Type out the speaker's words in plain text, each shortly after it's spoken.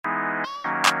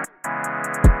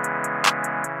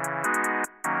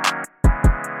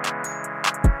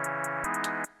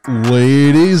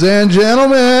Ladies and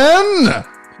gentlemen.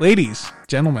 Ladies,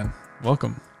 gentlemen,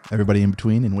 welcome. Everybody in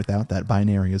between and without that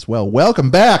binary as well. Welcome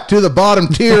back to the bottom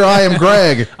tier. I am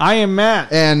Greg. I am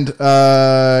Matt. And,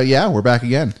 yeah, we're back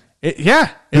again.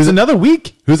 It's another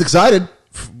week. Who's excited?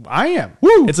 I am.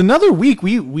 Woo! It's another week.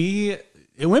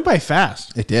 It went by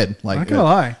fast. It did. Like, not gonna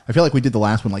lie. I feel like we did the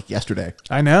last one like yesterday.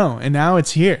 I know. And now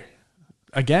it's here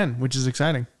again, which is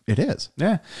exciting. It is.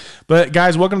 Yeah. But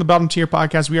guys, welcome to the Bottom Tier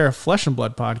Podcast. We are a Flesh and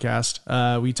Blood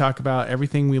podcast. We talk about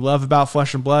everything we love about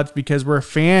Flesh and Blood because we're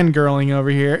fangirling over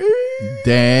here.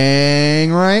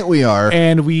 Dang right we are.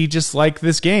 And we just like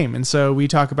this game. And so we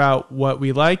talk about what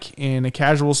we like in a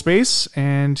casual space.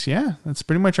 And yeah, that's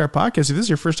pretty much our podcast. If this is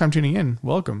your first time tuning in,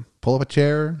 welcome. Pull up a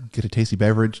chair, get a tasty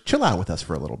beverage, chill out with us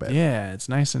for a little bit. Yeah, it's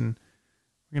nice. And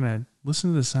we're going to listen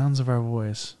to the sounds of our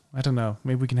voice. I don't know.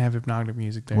 Maybe we can have hypnotic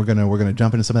music there. We're gonna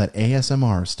jump into some of that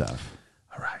ASMR stuff.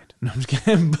 All right. No, I'm just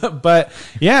kidding. But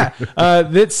yeah,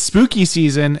 it's spooky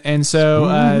season. And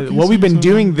so what we've been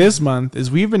doing this month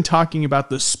is we've been talking about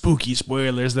the spooky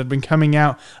spoilers that have been coming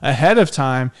out ahead of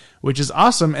time, which is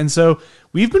awesome. And so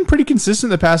we've been pretty consistent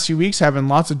the past few weeks, having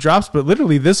lots of drops, but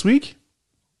literally this week,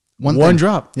 one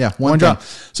drop. Yeah, one drop.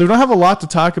 So we don't have a lot to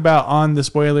talk about on the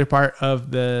spoiler part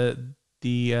of the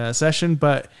session,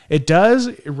 but it does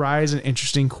raise an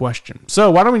interesting question. So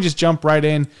why don't we just jump right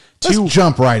in? Let's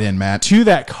jump right in, Matt. To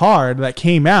that card that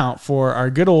came out for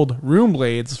our good old Rune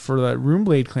Blades, for the Rune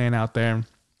Blade clan out there.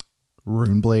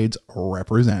 Rune Blades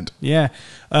represent. Yeah.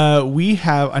 We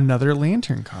have another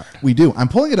Lantern card. We do. I'm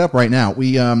pulling it up right now.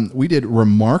 We did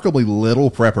remarkably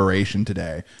little preparation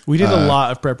today. We did a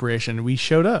lot of preparation. We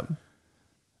showed up.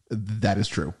 That is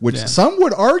true. Which some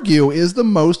would argue is the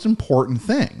most important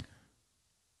thing.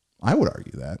 I would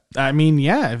argue that. I mean,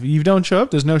 yeah, if you don't show up,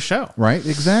 there's no show. Right?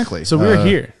 Exactly. So we're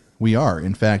here. We are,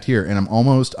 in fact, here. And I've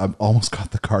almost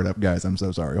got the card up, guys. I'm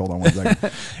so sorry. Hold on one second.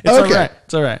 All right.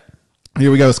 It's all right.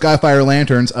 Here we go. Skyfire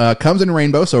Lanterns. Comes in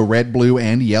rainbow, so red, blue,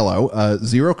 and yellow.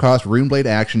 0 cost, Rune Blade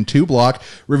action, 2 block.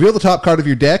 Reveal the top card of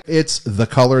your deck. It's the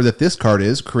color that this card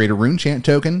is. Create a Rune Chant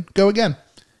token. Go again.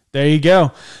 There you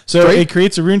go. So it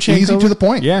creates a Rune Chant easy token. To the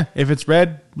point. Yeah. If it's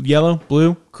red, yellow,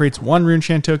 blue, creates 1 Rune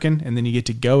Chant token, and then you get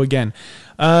to go again.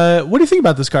 What do you think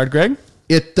about this card, Greg?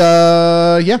 Yeah,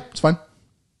 it's fine.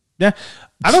 Yeah.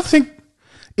 I don't think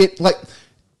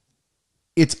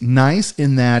it's nice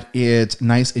in that it's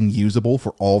nice and usable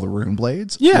for all the Rune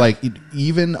Blades. Yeah.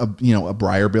 Even a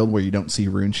Briar build where you don't see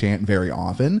Rune Chant very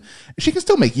often, she can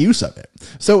still make use of it.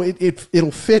 So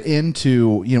it'll fit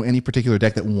into, any particular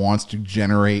deck that wants to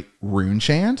generate Rune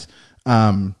Chant,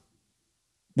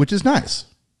 which is nice.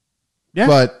 Yeah.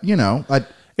 But,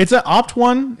 it's an opt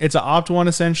one. It's an opt one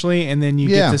essentially, and then you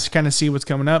get to kind of see what's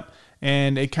coming up,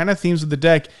 and it kind of themes with the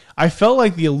deck. I felt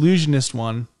like the Illusionist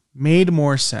one made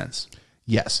more sense.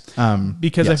 Yes.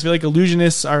 Because I feel like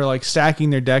Illusionists are like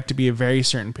stacking their deck to be a very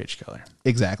certain pitch color.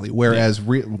 Exactly. Whereas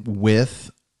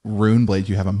with Rune Blades,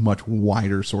 you have a much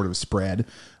wider sort of spread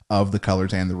of the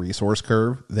colors and the resource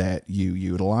curve that you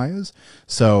utilize.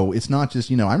 So it's not just,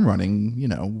 I'm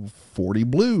running, 40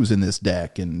 blues in this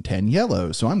deck and 10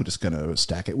 yellows. So I'm just going to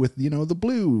stack it with, the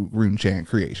blue Rune Chant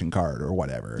creation card or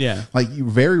whatever. Yeah.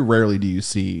 Very rarely do you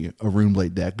see a Rune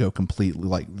Blade deck go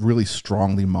completely, really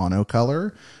strongly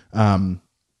monocolor.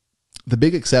 The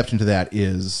big exception to that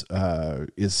is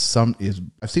I've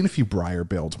seen a few Briar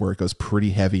builds where it goes pretty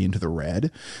heavy into the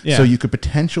red. Yeah. So you could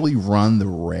potentially run the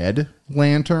red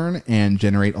Lantern and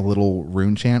generate a little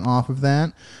Rune Chant off of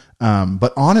that.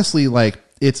 But honestly,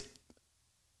 it's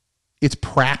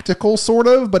practical sort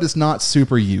of, but it's not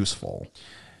super useful.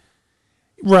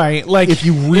 Right. If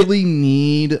you really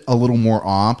need a little more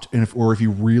opt, or if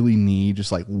you really need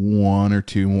just 1 or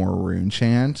 2 more Rune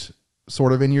Chant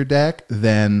sort of in your deck,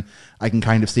 then I can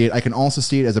kind of see it. I can also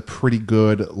see it as a pretty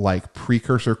good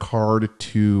precursor card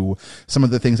to some of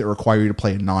the things that require you to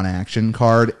play a non-action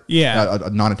card, a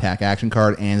non-attack action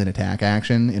card and an attack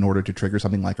action in order to trigger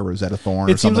something like a Rosetta Thorn.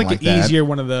 It seems like an easier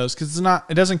one of those because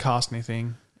it doesn't cost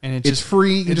anything. And it's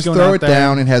free. You can just throw it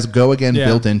down. It has Go Again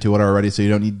built into it already, so you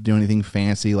don't need to do anything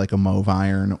fancy like a Mauve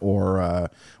Iron or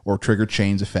Trigger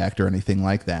Chains effect or anything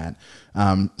like that.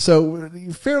 So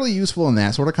fairly useful in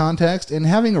that sort of context. And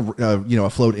having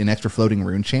an extra floating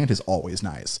Rune Chant is always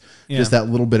nice. Yeah. Just that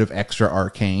little bit of extra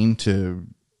arcane to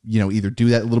either do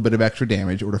that little bit of extra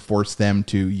damage or to force them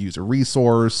to use a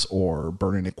resource or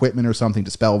burn an equipment or something to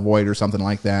spell void or something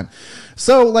like that.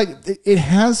 So it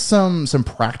has some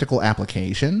practical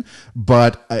application,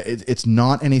 but it's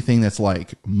not anything that's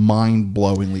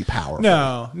mind-blowingly powerful.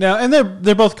 No. And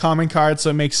they're both common cards, so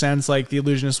it makes sense, the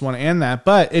Illusionist one and that,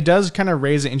 but it does kind of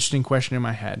raise an interesting question in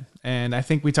my head. And I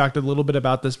think we talked a little bit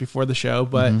about this before the show,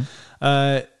 but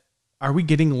are we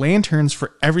getting lanterns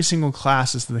for every single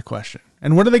class is the question.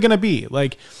 And what are they going to be?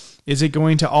 Like, is it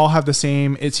going to all have the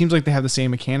same? It seems like they have the same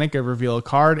mechanic of reveal a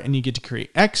card and you get to create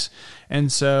X.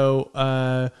 And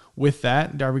so with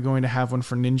that, are we going to have one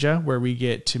for Ninja where we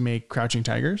get to make Crouching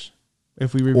Tigers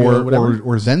if we reveal whatever?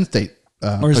 Or Zen State.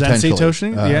 Or Zen State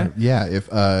Toasting? Yeah. If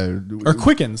or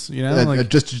Quickens, you know?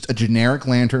 Just a generic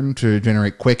lantern to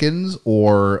generate Quickens,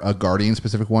 or a Guardian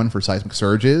specific one for Seismic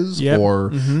Surges,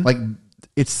 or like...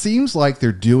 It seems like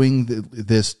they're doing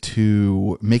this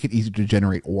to make it easy to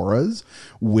generate auras,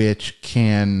 which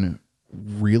can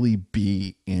really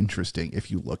be interesting if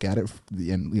you look at it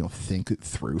and think it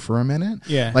through for a minute.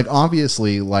 Yeah. Like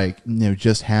obviously,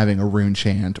 just having a Rune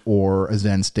Chant or a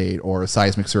Zen State or a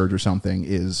Seismic Surge or something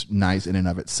is nice in and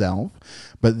of itself.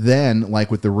 But then, like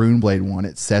with the Rune Blade one,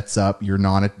 it sets up your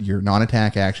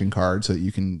non-attack action card so that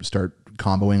you can start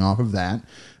comboing off of that.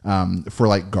 For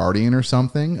like Guardian or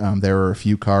something, there are a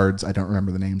few cards, I don't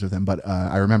remember the names of them, but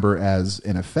I remember as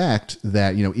an effect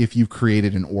that, if you've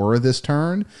created an aura this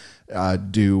turn,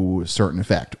 do certain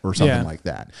effect or something like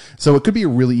that. So it could be a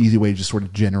really easy way to just sort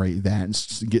of generate that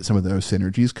and get some of those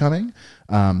synergies coming.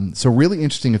 So really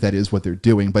interesting if that is what they're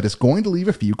doing, but it's going to leave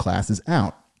a few classes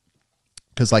out.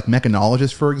 Because like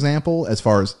Mechanologist, for example, as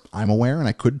far as I'm aware, and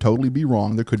I could totally be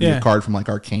wrong, there could be a card from like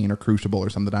Arcane or Crucible or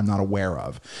something that I'm not aware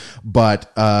of,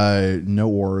 but no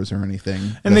auras or anything.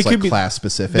 And that's they could be class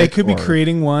specific. They could be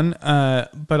creating one,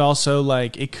 but also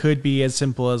like it could be as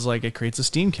simple as like it creates a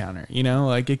Steam counter.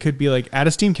 Like it could be like add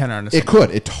a Steam counter on a.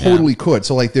 It totally could.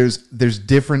 So like there's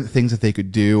different things that they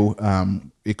could do.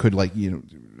 It could like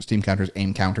Steam counters,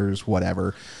 aim counters,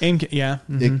 whatever.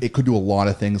 It could do a lot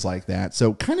of things like that.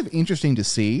 So kind of interesting to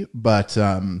see, but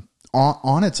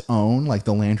on its own, like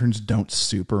the lanterns don't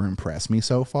super impress me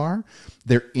so far.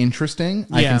 They're interesting.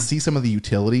 I can see some of the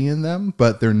utility in them,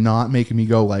 but they're not making me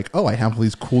go like, oh, I have all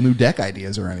these cool new deck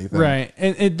ideas or anything. Right.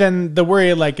 And then the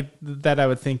worry that I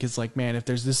would think is like, man, if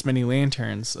there's this many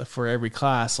lanterns for every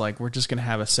class, like we're just going to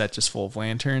have a set just full of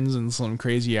lanterns and some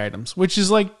crazy items, which is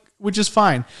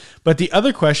fine. But the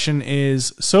other question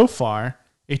is, so far,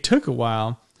 it took a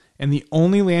while, and the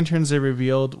only lanterns they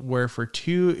revealed were for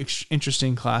two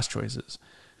interesting class choices.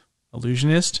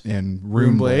 Illusionist and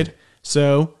Rune Blade.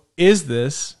 So, is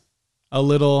this a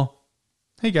little,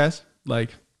 hey guys,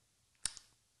 like,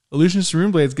 Illusionist and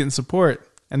Rune Blade's getting support,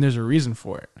 and there's a reason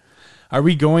for it. Are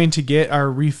we going to get our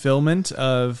refillment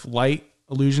of Light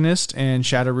Illusionist and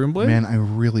Shadow Rune Blade? Man, I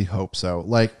really hope so.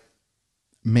 Like,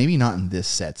 maybe not in this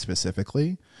set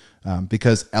specifically,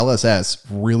 because LSS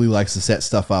really likes to set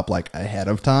stuff up like ahead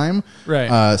of time.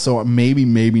 Right. So maybe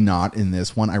not in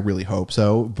this one. I really hope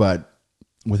so. But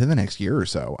within the next year or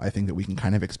so, I think that we can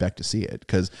kind of expect to see it.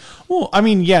 Well, I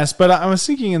mean, yes, but I was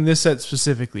thinking in this set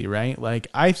specifically, right? Like,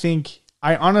 I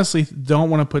honestly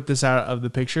don't want to put this out of the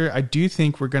picture. I do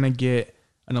think we're going to get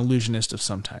an Illusionist of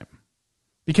some type,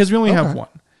 because we only have one.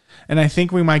 And I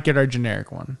think we might get our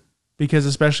generic one. Because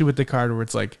especially with the card where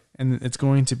it's like, and it's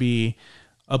going to be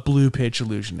a blue pitch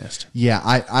Illusionist. Yeah,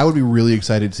 I would be really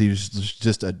excited to see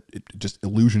just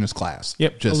Illusionist class.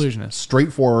 Yep, just Illusionist.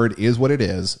 Straightforward is what it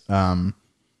is. To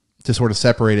sort of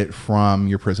separate it from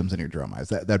your Prisms and your Dromides.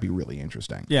 That'd be really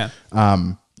interesting. Yeah.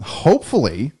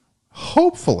 Hopefully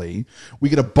we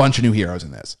get a bunch of new heroes in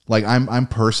this. Like I'm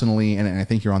personally, and I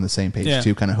think you're on the same page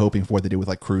too, kind of hoping for what they do with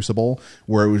like Crucible,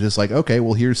 where it was just like, okay,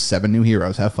 well here's 7 new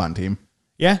heroes. Have fun, team.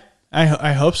 Yeah.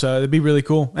 I hope so. It'd be really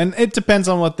cool. And it depends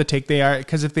on what the take they are.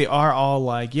 Because if they are all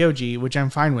like Yoji, which I'm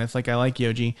fine with, like I like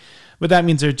Yoji, but that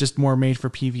means they're just more made for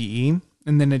PvE.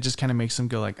 And then it just kind of makes them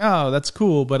go like, oh, that's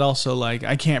cool. But also like,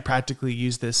 I can't practically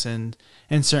use this in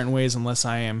certain ways unless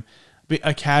I am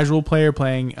a casual player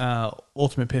playing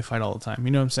Ultimate Pit Fight all the time.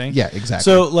 You know what I'm saying? Yeah, exactly.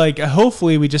 So like,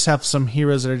 hopefully we just have some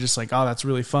heroes that are just like, oh, that's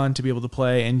really fun to be able to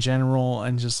play in general,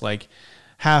 and just like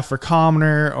half for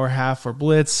Commoner or half for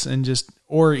Blitz, and just,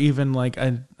 or even like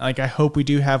I hope we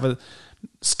do have a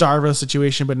Starvo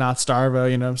situation, but not Starvo,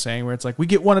 you know what I'm saying? Where it's like we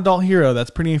get one adult hero, that's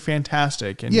pretty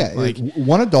fantastic. And yeah, like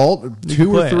one adult,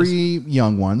 2 or 3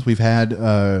 young ones. We've had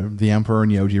the Emperor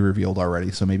and Yoji revealed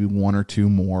already, so maybe 1 or 2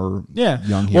 more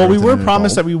young heroes. Well, we were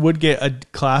promised that we would get a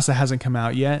class that hasn't come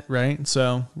out yet, right?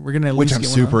 So we're gonna at least which I'm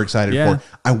super excited for.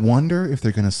 I wonder if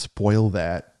they're gonna spoil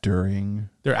that during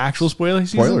their actual spoiler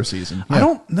season. Yeah. I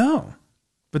don't know.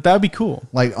 But that would be cool.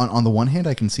 Like on the one hand,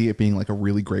 I can see it being like a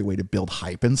really great way to build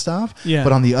hype and stuff. Yeah.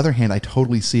 But on the other hand, I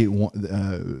totally see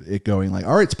it going like,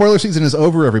 all right, spoiler season is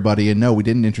over, everybody. And no, we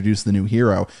didn't introduce the new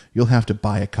hero. You'll have to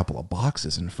buy a couple of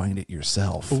boxes and find it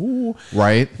yourself. Ooh.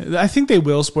 Right? I think they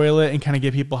will spoil it and kind of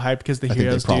get people hyped because the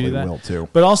heroes think they probably do that. will too.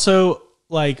 But also,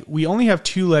 like we only have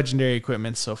 2 legendary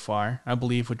equipment so far, I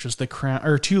believe, which was the crown,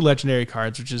 or 2 legendary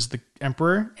cards, which is the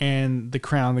Emperor and the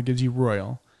crown that gives you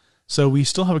Royal. So we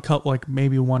still have a couple, like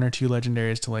maybe 1 or 2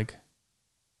 legendaries to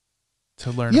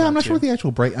learn. Yeah, I'm not sure what the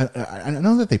actual break. I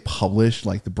know that they publish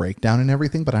like the breakdown and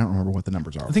everything, but I don't remember what the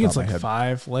numbers are. I think it's like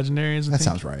 5 legendaries. That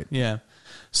sounds right. Yeah.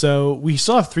 So we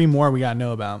still have 3 more we got to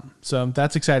know about. So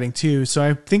that's exciting too. So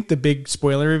I think the big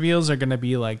spoiler reveals are going to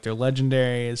be like their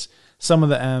legendaries, some of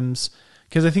the M's,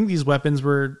 because I think these weapons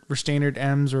were standard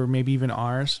M's or maybe even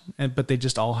R's, but they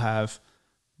just all have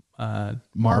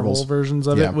Marvel versions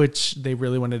of it, which they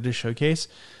really wanted to showcase.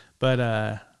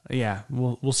 But yeah,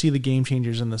 we'll see the game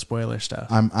changers in the spoiler stuff.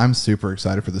 I'm super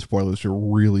excited for the spoilers to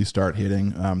really start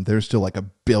hitting. There's still like a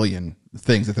billion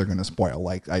things that they're going to spoil.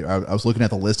 Like I was looking at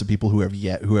the list of people who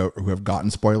have gotten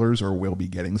spoilers or will be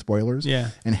getting spoilers,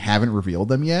 and haven't revealed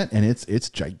them yet, and it's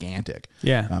gigantic.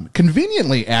 Yeah.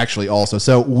 Conveniently, actually, also.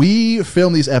 So we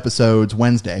film these episodes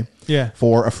Wednesday.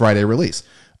 For a Friday release.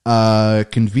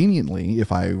 Conveniently,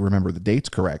 if I remember the dates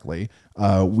correctly,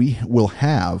 we will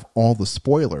have all the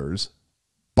spoilers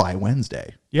by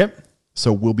Wednesday. Yep.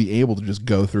 So we'll be able to just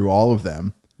go through all of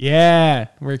them. Yeah,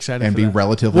 we're excited and for be that.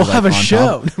 relatively. We'll have a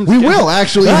show. We will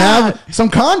actually have some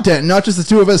content, not just the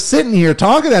 2 of us sitting here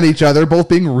talking at each other, both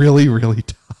being really, really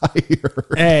tired.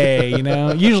 Hey,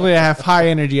 usually I have high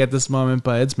energy at this moment,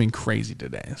 but it's been crazy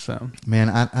today. So, man,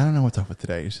 I don't know what's up with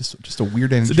today. It's just a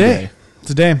weird energy day. It's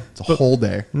a day. It's a whole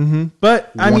day. Mm-hmm.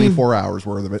 But 24 hours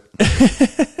worth of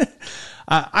it.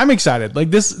 I'm excited. Like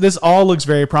this all looks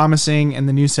very promising, and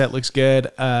the new set looks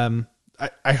good.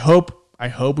 I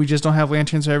hope we just don't have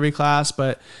lanterns for every class,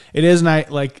 but it is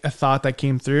like a thought that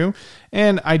came through,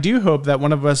 and I do hope that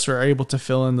one of us are able to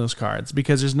fill in those cards,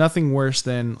 because there's nothing worse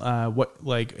than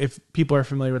if people are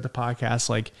familiar with the podcast,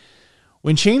 like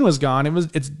when Shane was gone, it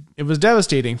was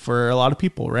devastating for a lot of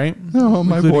people, right? Oh,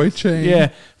 my boy Shane.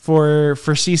 Yeah, for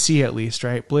CC at least,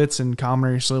 right? Blitz and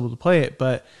Commoner, you're still able to play it,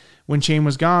 but when Shane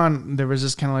was gone, there was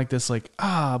just kind of like this,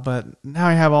 but now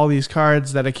I have all these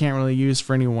cards that I can't really use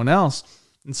for anyone else.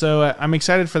 And so I'm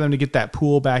excited for them to get that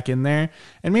pool back in there.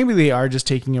 And maybe they are just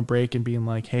taking a break and being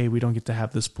like, hey, we don't get to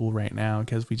have this pool right now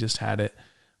because we just had it.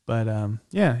 But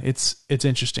yeah, it's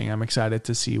interesting. I'm excited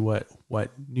to see what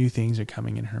new things are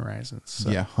coming in Horizons. So.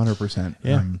 Yeah, 100%.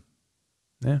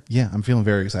 Yeah. Yeah, I'm feeling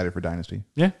very excited for Dynasty.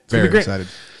 Yeah, very excited.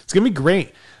 It's going to be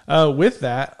great. With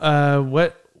that,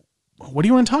 what do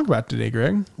you want to talk about today,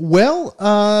 Greg? Well,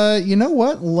 you know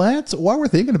what? While we're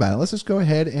thinking about it, let's just go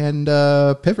ahead and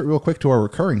pivot real quick to our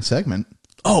recurring segment.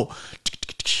 Oh,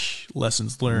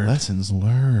 lessons learned. Lessons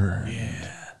learned.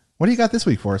 Yeah. What do you got this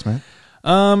week for us, man?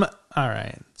 All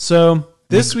right. So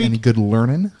this week, any good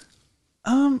learning?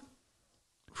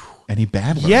 Any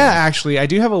bad learning? Yeah, actually, I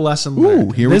do have a lesson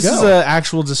learned. Ooh, here we go. This is an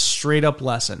actual just straight up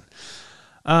lesson.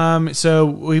 So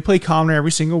we play Commoner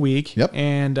every single week. Yep.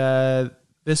 And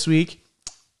this week,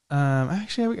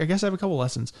 actually, I guess I have a couple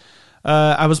lessons.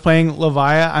 I was playing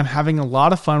Leviah. I'm having a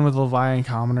lot of fun with Leviah and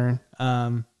Commoner.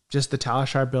 Just the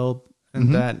Talishar build,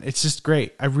 and that it's just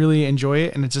great. I really enjoy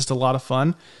it, and it's just a lot of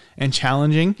fun and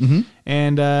challenging.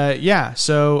 And yeah,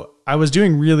 so I was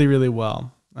doing really, really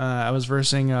well. I was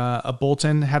versing a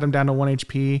Bolton, had him down to 1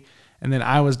 HP, and then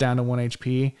I was down to 1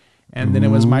 HP, and then it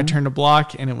was my turn to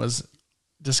block, and it was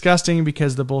disgusting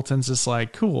because the Bolton's just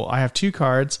like, cool, I have 2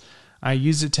 cards. I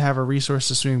use it to have a resource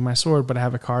to swing my sword, but I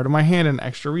have a card in my hand and an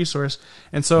extra resource.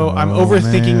 And so I'm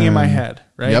overthinking in my head,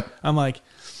 right? Yep. I'm like,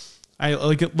 I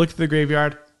look at the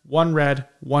graveyard, 1 red,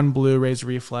 1 blue, raise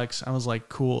reflex. I was like,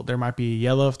 cool, there might be a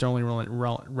yellow if they're only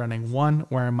running 1,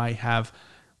 where I might have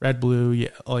red, blue, yeah,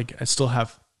 like I still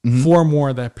have 4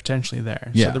 more that are potentially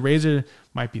there. Yeah. So the razor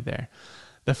might be there.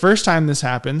 The first time this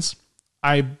happens,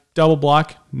 I double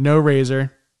block, no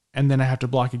razor, and then I have to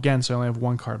block again, so I only have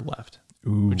 1 card left.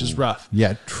 Ooh. Which is rough.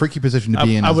 Yeah, tricky position to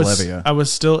be in as Levia. I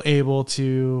was still able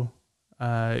to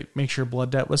make sure Blood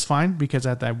Debt was fine because I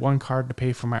had that 1 card to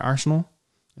pay for my arsenal.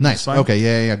 Nice. Okay,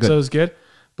 yeah, good. So it was good.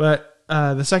 But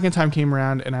the second time came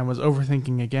around and I was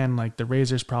overthinking again, like the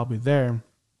razor's probably there.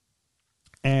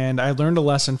 And I learned a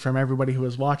lesson from everybody who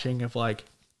was watching of like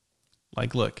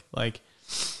look, like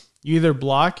you either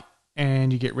block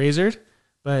and you get razored,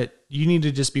 but you need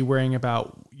to just be worrying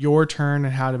about your turn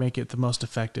and how to make it the most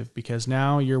effective, because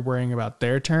now you're worrying about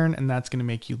their turn and that's going to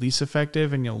make you least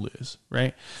effective and you'll lose,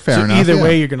 right? Fair enough. Either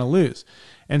way, you're going to lose.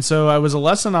 And so I was a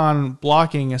lesson on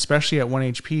blocking, especially at 1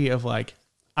 HP, of like,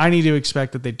 I need to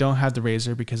expect that they don't have the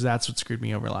razor because that's what screwed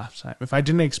me over last time. If I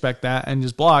didn't expect that and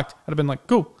just blocked, I'd have been like,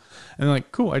 cool. And then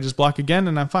like, cool, I just block again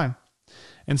and I'm fine.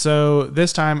 And so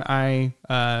this time I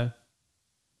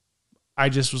I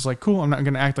just was like, cool, I'm not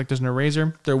going to act like there's no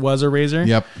razor. There was a razor.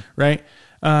 Yep. Right.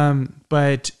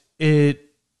 But if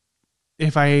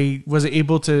I was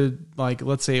able to, like,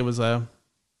 let's say it was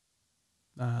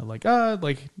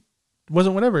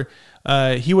wasn't whatever,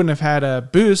 he wouldn't have had a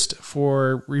boost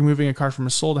for removing a card from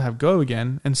his soul to have go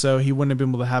again. And so he wouldn't have been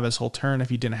able to have his whole turn if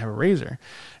he didn't have a razor.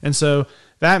 And so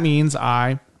that means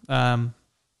I,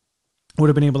 would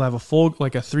have been able to have a full,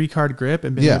 like a 3-card grip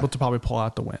and been able to probably pull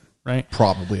out the win. Right.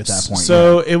 Probably at that point.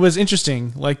 So it was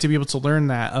interesting, like, to be able to learn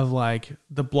that of like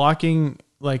the blocking,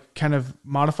 like kind of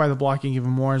modify the blocking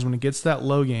even more is when it gets to that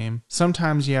low game.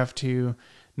 Sometimes you have to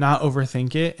not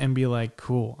overthink it and be like,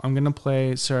 cool, I'm going to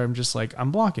play. So I'm just like,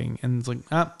 I'm blocking. And it's like,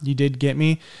 you did get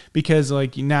me, because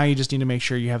like now you just need to make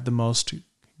sure you have the most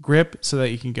grip so that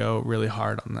you can go really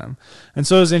hard on them. And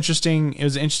so it was interesting. It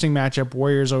was an interesting matchup.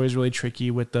 Warrior's always really tricky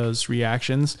with those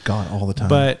reactions. God, all the time.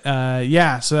 But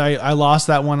so I lost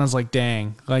that one. I was like,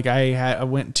 dang, like I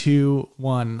went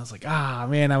 2-1. I was like,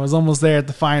 man, I was almost there at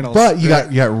the finals. But you got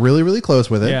really, really close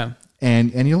with it. Yeah.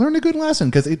 And you learned a good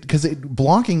lesson, because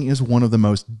blocking is one of the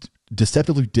most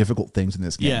deceptively difficult things in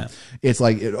this game. Yeah. It's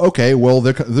like, okay, well,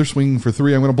 they're swinging for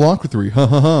 3. I'm going to block for 3. Ha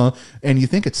ha ha. And you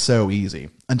think it's so easy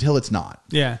until it's not.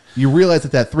 Yeah. You realize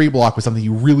that 3 block was something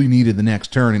you really needed the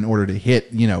next turn in order to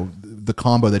hit, the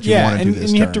combo that you want to do this turn.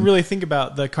 And you have to really think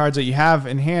about the cards that you have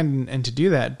in hand and to do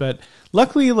that. But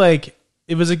luckily, like,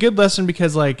 it was a good lesson,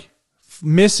 because like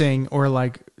missing or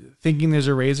like thinking there's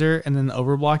a razor and then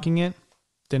overblocking it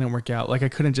didn't work out. Like, I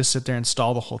couldn't just sit there and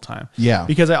stall the whole time. Yeah.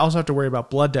 Because I also have to worry about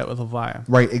blood debt with Leviah.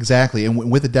 Right, exactly. And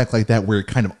with a deck like that, where you're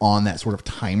kind of on that sort of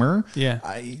timer,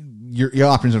 your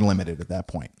options are limited at that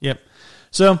point. Yep.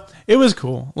 So it was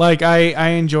cool. Like, I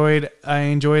enjoyed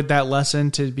that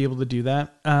lesson to be able to do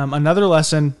that. Another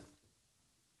lesson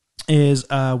is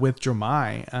with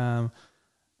Dromai.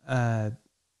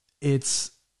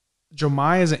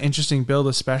 Dromai is an interesting build,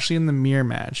 especially in the mirror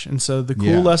match. And so the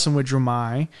cool lesson with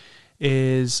Dromai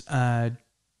is,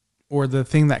 or the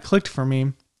thing that clicked for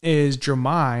me is,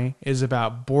 Dromai is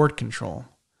about board control.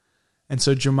 And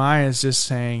so Dromai is just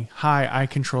saying, hi, I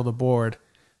control the board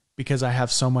because I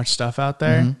have so much stuff out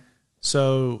there. Mm-hmm.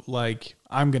 So like,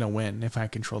 I'm going to win if I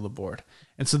control the board.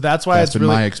 And so that's why that's been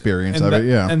really my experience of it.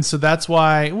 Yeah. And so that's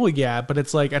why, but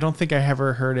it's like, I don't think I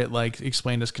ever heard it like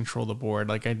explained as control the board.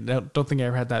 Like, I don't think I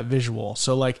ever had that visual.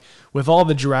 So like with all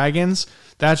the dragons,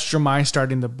 that's Dromai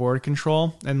starting the board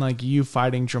control, and like you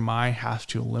fighting Dromai has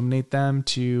to eliminate them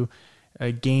to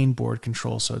gain board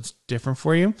control. So it's different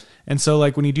for you. And so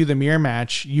like when you do the mirror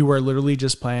match, you are literally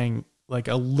just playing like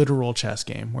a literal chess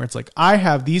game where it's like, I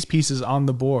have these pieces on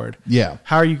the board. Yeah.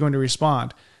 How are you going to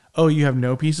respond? Oh, you have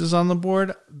no pieces on the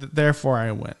board, therefore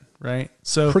I win, right?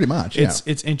 So pretty much,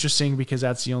 it's interesting, because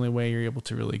that's the only way you're able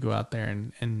to really go out there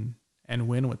and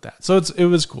win with that. So it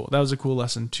was cool. That was a cool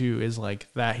lesson too, is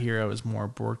like that hero is more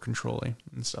board controlling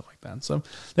and stuff like that. So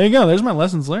there you go. There's my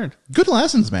lessons learned. Good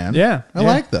lessons, man. Yeah. I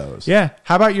like those. Yeah.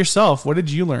 How about yourself? What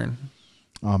did you learn?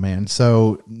 Oh man.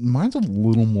 So mine's a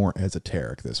little more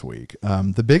esoteric this week.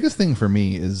 The biggest thing for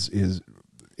me is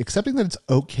accepting that it's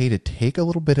okay to take a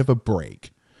little bit of a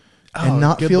break. And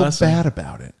not feel bad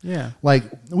about it. Yeah. Like,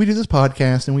 we do this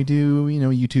podcast and we do,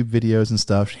 YouTube videos and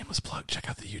stuff. Shameless plug. Check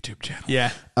out the YouTube channel.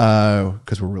 Yeah.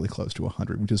 Because we're really close to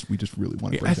 100. We just really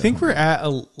want to break I think we're at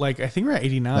 89.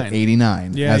 Like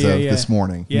 89 as of this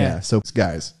morning. Yeah. So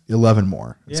guys, 11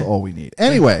 more. That's all we need.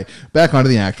 Anyway, back onto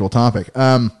the actual topic.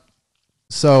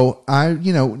 So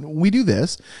we do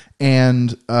this,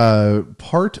 and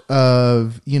part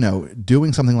of,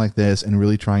 doing something like this and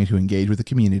really trying to engage with the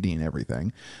community and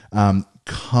everything,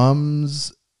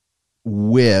 comes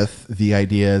with the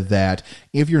idea that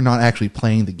if you're not actually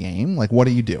playing the game, like, what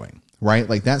are you doing? Right?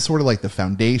 Like, that's sort of like the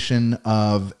foundation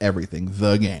of everything,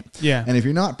 the game. Yeah. And if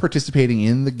you're not participating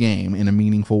in the game in a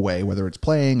meaningful way, whether it's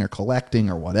playing or collecting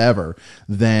or whatever,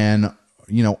 then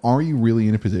are you really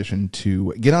in a position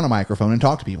to get on a microphone and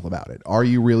talk to people about it? Are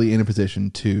you really in a position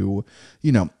to,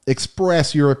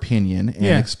 express your opinion and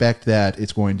expect that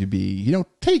it's going to be,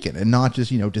 taken and not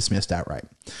just, dismissed outright?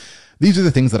 These are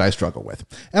the things that I struggle with.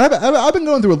 And I've been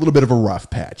going through a little bit of a rough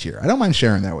patch here. I don't mind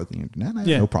sharing that with the internet. I have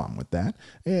no problem with that.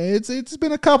 It's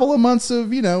been a couple of months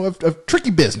of, of tricky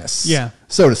business,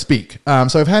 so to speak.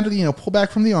 So I've had to, pull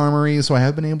back from the armory. So I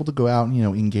have been able to go out and,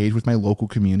 engage with my local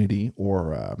community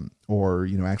or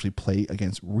actually play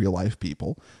against real life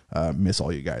people. Miss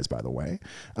all you guys, by the way.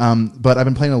 But I've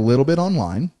been playing a little bit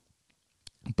online,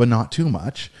 but not too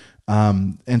much.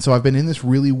 And so I've been in this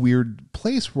really weird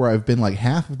place where I've been like,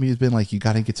 half of me has been like, you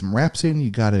got to get some reps in,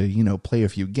 you got to, play a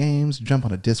few games, jump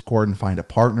on a Discord and find a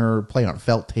partner, play on a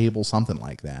felt table, something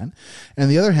like that. And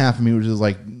the other half of me was just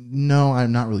like, no,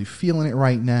 I'm not really feeling it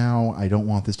right now. I don't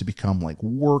want this to become like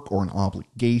work or an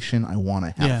obligation. I want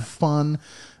to have fun.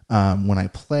 When I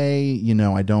play,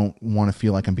 I don't want to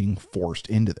feel like I'm being forced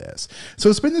into this. So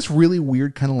it's been this really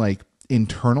weird kind of like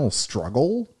internal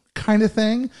struggle kind of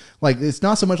thing. Like, it's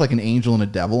not so much like an angel and a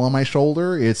devil on my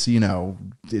shoulder. It's,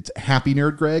 it's happy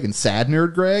nerd Greg and sad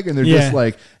nerd Greg. And they're just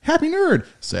like, happy nerd,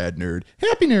 sad nerd,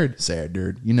 happy nerd, sad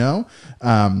nerd,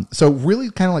 So really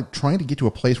kind of like trying to get to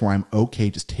a place where I'm okay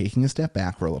just taking a step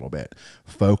back for a little bit,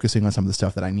 focusing on some of the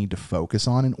stuff that I need to focus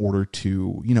on in order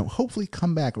to, hopefully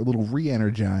come back a little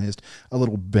re-energized, a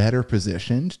little better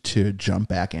positioned to jump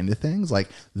back into things. Like,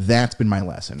 that's been my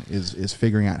lesson, is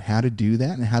figuring out how to do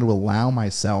that and how to allow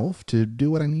myself to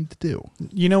do what I need to do.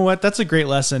 You know what? That's a great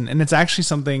lesson. And it's actually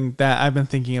something that I've been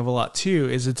thinking of a lot too,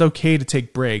 is it's okay to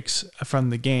take breaks from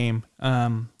the game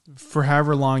for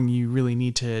however long you really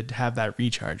need to have that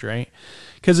recharge, right?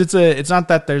 Because it's not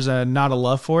that there's not a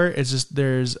love for it. It's just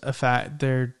there's a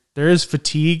there is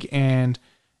fatigue and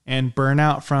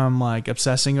burnout from like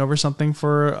obsessing over something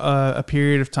for a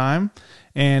period of time,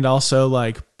 and also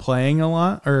like playing a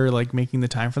lot or like making the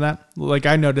time for that. Like,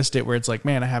 I noticed it where it's like,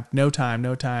 man, I have no time.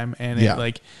 And it,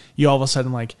 like, you all of a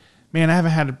sudden like, man, I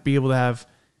haven't had to be able to have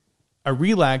a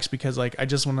relax because like, I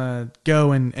just want to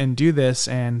go and do this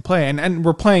and play. And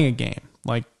we're playing a game.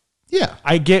 Like, yeah,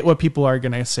 I get what people are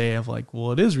going to say of like,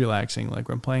 well, it is relaxing. Like,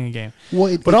 we're playing a game.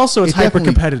 Well, but also it's hyper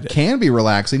competitive. Can be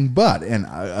relaxing, but, and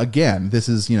again, this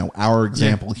is, our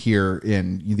example here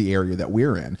in the area that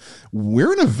we're in.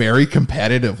 We're in a very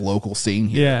competitive local scene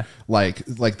here. Yeah. Like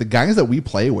the guys that we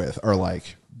play with are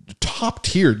like top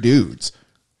tier dudes.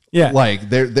 Yeah. Like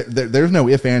there's no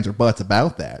ifs, ands, or buts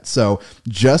about that. So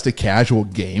just a casual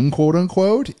game, quote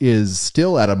unquote, is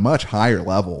still at a much higher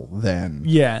level than,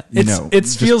 it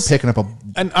feels picking up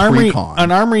an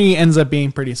armory ends up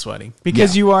being pretty sweaty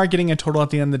because you are getting a total at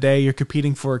the end of the day. You're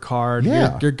competing for a card.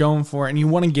 Yeah. You're going for it and you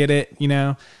want to get it,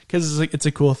 because it's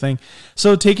a cool thing.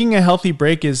 So taking a healthy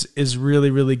break is really,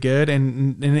 really good.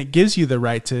 And it gives you the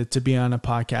right to be on a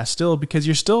podcast still, because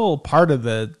you're still part of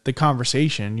the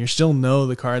conversation. You still know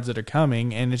the cards that are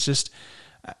coming. And it's just,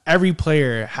 every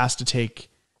player has to take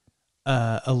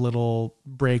a little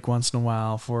break once in a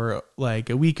while for like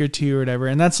a week or two or whatever.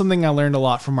 And that's something I learned a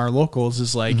lot from our locals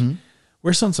is like,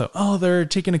 where's so-and-so? Oh, they're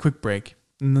taking a quick break.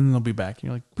 And then they'll be back. And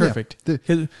you're like, perfect.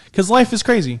 Because life is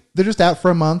crazy. They're just out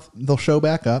for a month. They'll show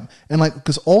back up. And like,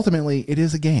 because ultimately it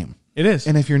is a game. It is.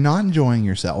 And if you're not enjoying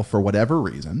yourself for whatever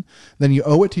reason, then you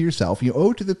owe it to yourself. You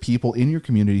owe it to the people in your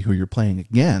community who you're playing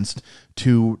against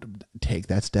to take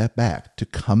that step back, to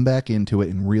come back into it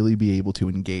and really be able to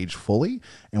engage fully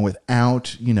and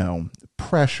without,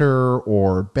 pressure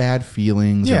or bad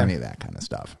feelings or any of that kind of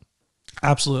stuff.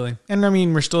 Absolutely. And I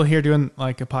mean, we're still here doing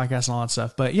like a podcast and all that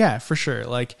stuff, but yeah, for sure.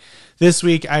 Like this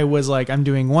week I was like, I'm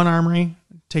doing one armory,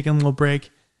 taking a little break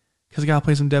because I got to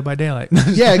play some Dead by Daylight.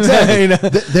 Yeah, exactly.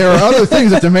 There are other things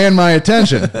that demand my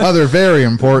attention, other very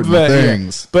important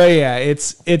things. Yeah. But yeah,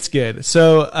 it's good.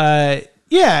 So, I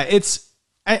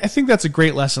think that's a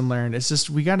great lesson learned. It's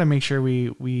just, we got to make sure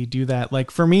we do that.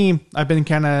 Like for me, I've been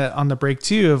kind of on the break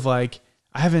too of like,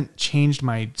 I haven't changed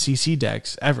my CC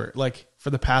decks ever. Like, for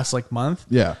the past like month.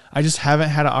 Yeah. I just haven't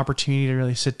had an opportunity to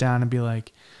really sit down and be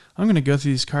like, I'm going to go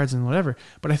through these cards and whatever.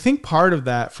 But I think part of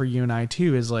that for you and I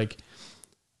too is like,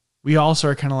 we also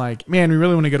are kind of like, man, we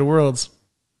really want to go to Worlds.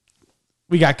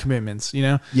 We got commitments,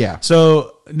 Yeah.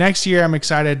 So next year I'm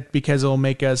excited because it'll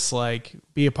make us like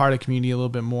be a part of the community a little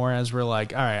bit more as we're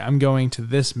like, all right, I'm going to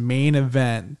this main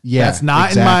event. Yeah. That's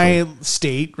not in my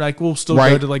state. Like we'll still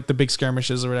go to like the big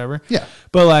skirmishes or whatever. Yeah.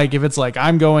 But like, if it's like,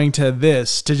 I'm going to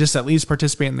this to just at least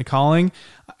participate in the calling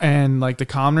and like the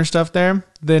commoner stuff there,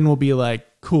 then we'll be like,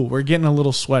 cool, we're getting a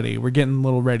little sweaty. We're getting a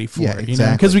little ready for it,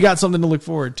 because we got something to look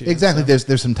forward to. Exactly. So.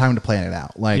 There's some time to plan it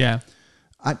out. Like,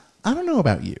 I don't know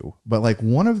about you, but like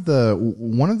one of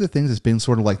the things that's been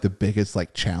sort of like the biggest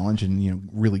like challenge and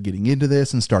really getting into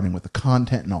this and starting with the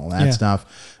content and all that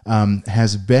stuff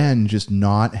has been just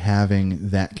not having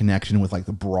that connection with like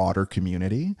the broader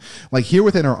community. Like here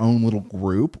within our own little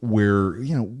group, we're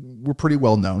pretty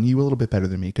well known. You a little bit better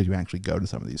than me because you actually go to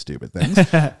some of these stupid things.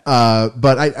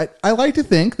 But I like to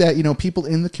think that people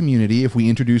in the community, if we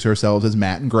introduce ourselves as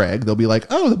Matt and Greg, they'll be like,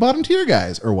 oh, the bottom tier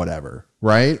guys or whatever.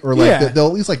 Right. Or like they'll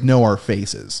at least like know our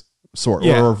faces. sort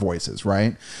or voices,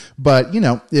 right? But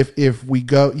if we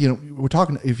go, we're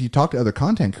talking. If you talk to other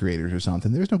content creators or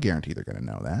something, there's no guarantee they're going to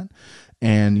know that.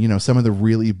 And some of the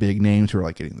really big names who are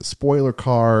like getting the spoiler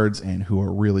cards and who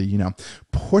are really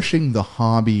pushing the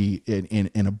hobby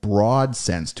in a broad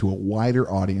sense to a wider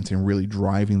audience and really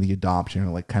driving the adoption,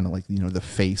 or like kind of like the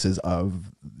faces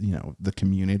of the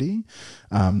community.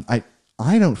 I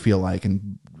don't feel like,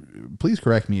 and please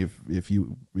correct me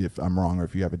if I'm wrong or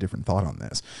if you have a different thought on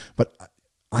this, but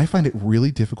I find it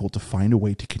really difficult to find a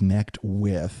way to connect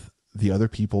with the other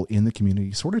people in the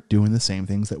community sort of doing the same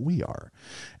things that we are.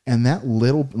 And that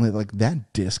little, like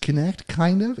that disconnect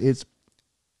kind of, it's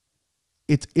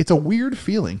a weird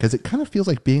feeling, because it kind of feels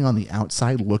like being on the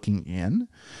outside looking in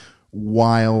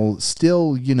while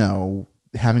still,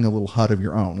 having a little hut of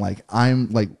your own.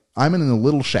 I'm in a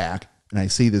little shack and I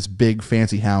see this big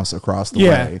fancy house across the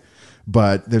way,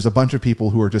 but there's a bunch of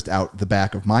people who are just out the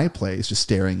back of my place just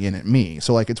staring in at me.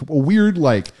 So it's a weird,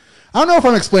 I don't know if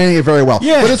I'm explaining it very well,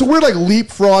 but it's a weird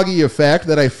leapfroggy effect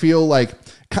that I feel like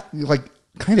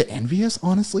kind of envious,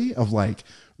 honestly, of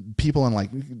people on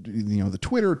the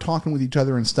Twitter talking with each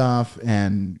other and stuff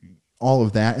and all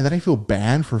of that. And then I feel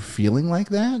bad for feeling like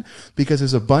that, because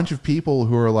there's a bunch of people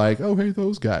who are like, oh, hey,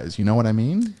 those guys, you know what I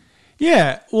mean?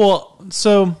 Yeah. Well,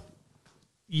 so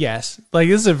yes, this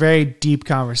is a very deep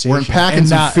conversation. We're unpacking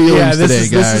some feelings today,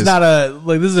 guys. This is not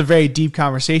this is a very deep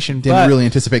conversation. Didn't really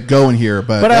anticipate going here,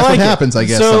 but that's what happens, I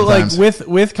guess. So sometimes.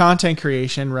 with content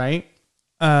creation, right?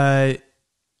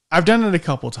 I've done it a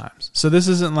couple times. So this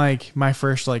isn't my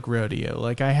first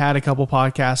rodeo. I had a couple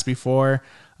podcasts before,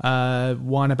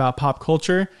 one about pop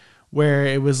culture, where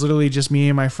it was literally just me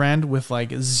and my friend with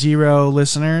 0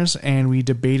 listeners, and we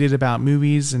debated about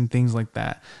movies and things like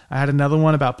that. I had another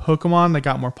one about Pokemon that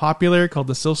got more popular called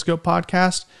the Silscope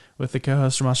podcast with the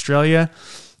co-host from Australia.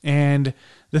 And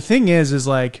the thing is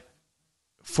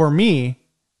for me,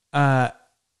 I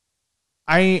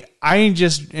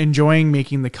just enjoying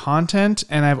making the content,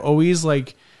 and I've always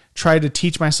tried to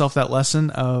teach myself that lesson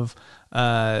of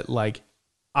I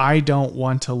don't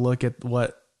want to look at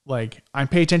what I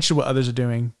pay attention to what others are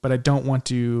doing, but I don't want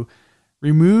to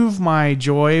remove my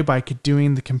joy by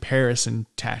doing the comparison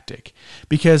tactic,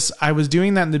 because I was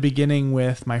doing that in the beginning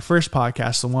with my first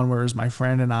podcast, the one where it was my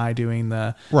friend and I doing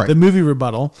the movie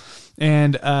rebuttal.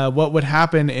 And what would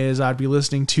happen is I'd be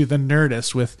listening to The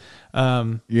Nerdist with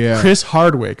Chris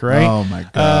Hardwick, right? Oh my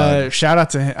God. Shout out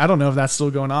to him. I don't know if that's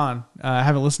still going on. I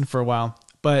haven't listened for a while,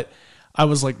 but I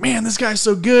was like, man, this guy's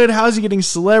so good. How is he getting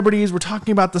celebrities? We're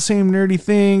talking about the same nerdy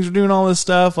things. We're doing all this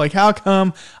stuff. How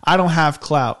come I don't have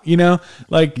clout? Yeah.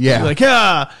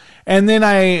 And then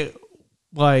I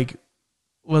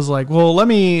was like, well, let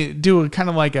me do a kind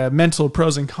of a mental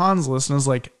pros and cons list. And I was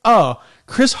like, oh,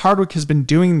 Chris Hardwick has been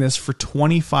doing this for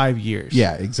 25 years.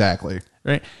 Yeah, exactly.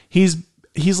 Right. He's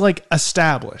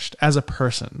established as a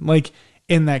person,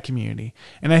 in that community.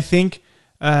 And I think,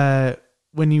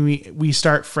 when we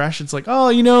start fresh, it's they're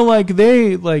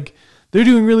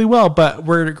doing really well, but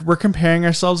we're comparing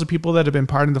ourselves to people that have been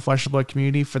part of the Flesh and Blood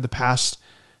community for the past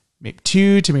maybe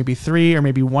 2 to maybe 3 or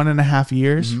maybe 1.5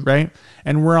 years, right?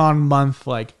 And we're on month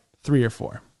 3 or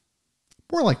 4.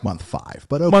 We're month 5,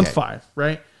 but okay. Month 5,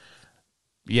 right?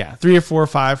 Yeah, 3 or 4 or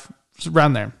 5,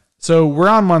 around there. So we're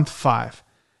on month 5,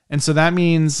 and so that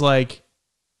means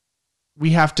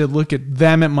we have to look at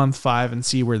them at month 5 and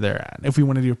see where they're at if we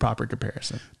want to do a proper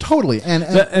comparison. Totally.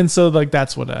 And so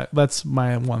that's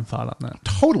my one thought on that.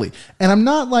 Totally. And I'm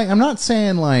not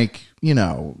saying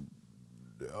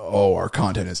oh, our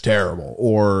content is terrible,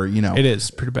 or it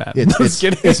is pretty bad.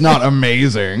 It's not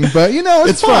amazing, but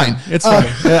it's fine. It's fine.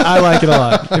 I like it a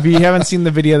lot. If you haven't seen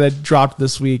the video that dropped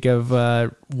this week of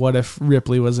what if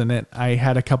Ripley was in it, I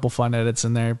had a couple fun edits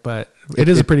in there, but it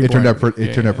turned out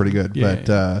pretty good.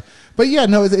 But yeah,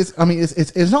 no, it's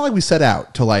not like we set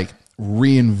out to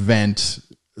reinvent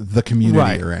the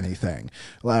community or anything.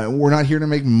 We're not here to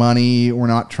make money. We're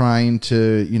not trying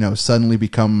to suddenly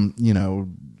become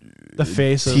the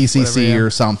face of TCC or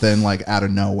something out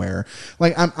of nowhere.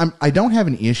 I don't have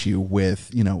an issue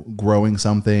with growing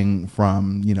something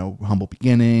from humble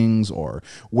beginnings or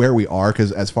where we are,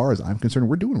 because as far as I'm concerned,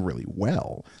 we're doing really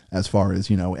well as far as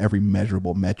every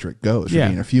measurable metric goes. Yeah.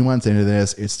 A few months into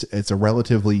this, it's a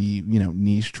relatively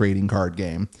niche trading card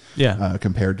game. Yeah.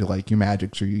 Compared to your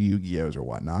Magics or your Yu-Gi-Ohs or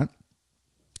whatnot.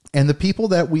 And the people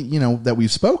that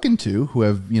we've spoken to who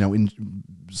have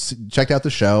checked out the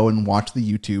show and watched the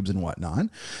YouTubes and whatnot,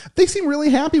 they seem really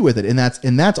happy with it. And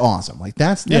that's awesome. Like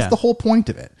that's the whole point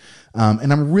of it.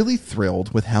 And I'm really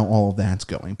thrilled with how all of that's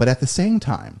going. But at the same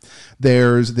time,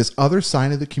 there's this other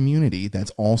side of the community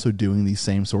that's also doing these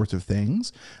same sorts of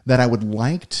things that I would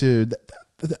like to,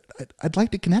 I'd like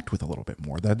to connect with a little bit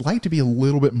more, that I'd like to be a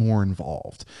little bit more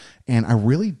involved. And I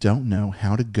really don't know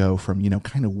how to go from,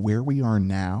 kind of where we are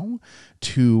now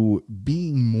to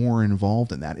being more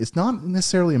involved in that. It's not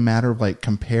necessarily a matter of like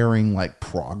comparing like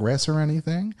progress or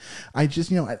anything. I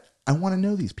just, I want to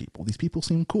know these people. These people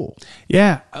seem cool.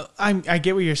 Yeah, I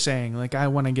get what you're saying. Like, I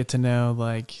want to get to know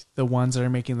like the ones that are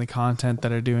making the content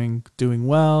that are doing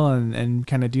well and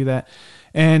kind of do that.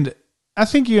 And I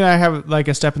think you and I have like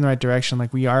a step in the right direction.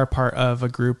 Like, we are part of a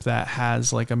group that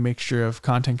has like a mixture of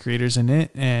content creators in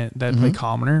it and that play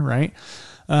Commoner, right?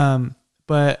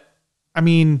 But I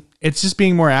mean, it's just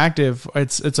being more active.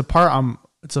 It's a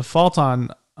fault on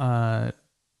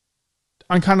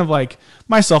kind of like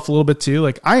myself a little bit too.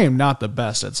 Like, I am not the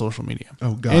best at social media.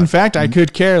 Oh God. In fact, I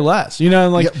could care less,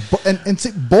 like, and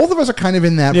see, both of us are kind of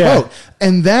in that boat.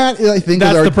 And that I think is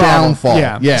our downfall.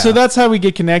 Yeah. So that's how we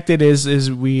get connected is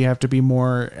we have to be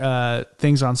more,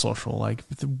 things on social, like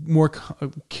more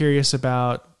curious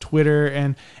about Twitter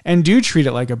and do treat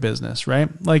it like a business, right?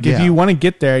 Like if you want to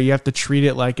get there, you have to treat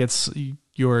it like it's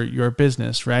your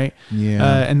business, right?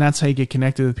 Yeah. And that's how you get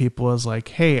connected with people, is like,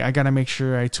 hey, I got to make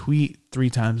sure I tweet 3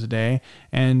 times a day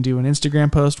and do an Instagram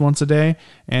post once a day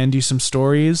and do some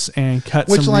stories and cut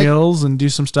some reels and do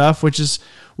some stuff, which is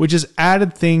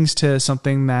added things to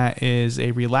something that is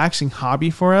a relaxing hobby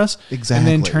for us. Exactly.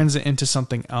 And then turns it into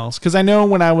something else. Cause I know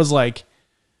when I was like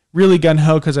really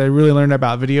gun-ho, because I really learned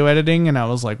about video editing, and I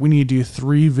was like, we need to do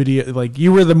 3 video, like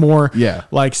you were the more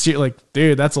like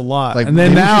dude, that's a lot. Like, and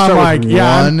then now I'm like,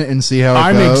 and see how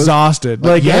it goes. I'm exhausted.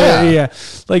 Like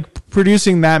like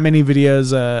producing that many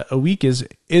videos a week is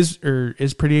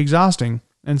pretty exhausting.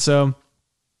 And so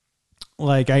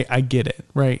like I get it,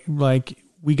 right? Like,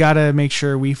 we got to make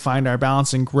sure we find our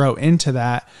balance and grow into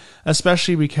that,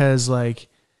 especially because like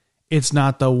it's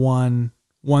not the one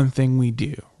thing we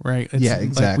do, right? It's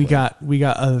exactly. Like we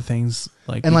got other things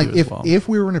like, and like if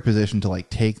we were in a position to like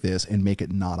take this and make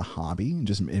it not a hobby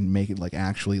and make it like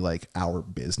actually like our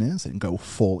business and go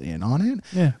full in on it,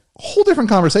 a whole different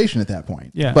conversation at that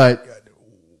point. Yeah. But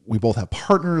we both have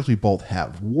partners, we both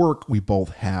have work, we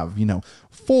both have,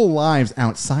 full lives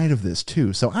outside of this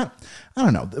too. So I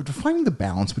don't know, finding the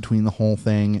balance between the whole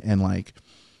thing and like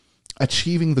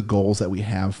achieving the goals that we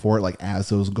have for it, like as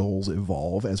those goals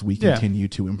evolve, as we continue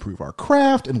to improve our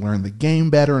craft and learn the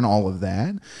game better and all of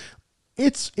that,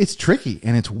 it's tricky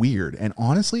and it's weird. And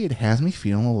honestly, it has me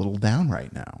feeling a little down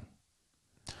right now.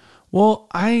 Well,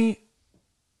 I'm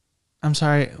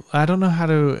sorry. I don't know how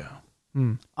to,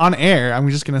 on air, I'm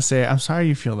just going to say, I'm sorry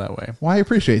you feel that way. Well, I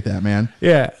appreciate that, man.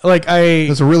 Yeah. Like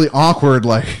it's a really awkward,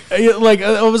 like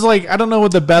I was like, I don't know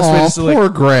what the best way to poor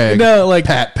Greg. No, like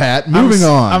Pat, moving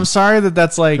on. I'm sorry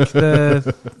that's like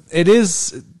that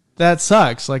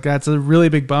sucks. Like, that's a really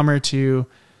big bummer to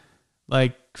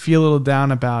like feel a little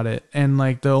down about it. And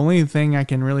like, the only thing I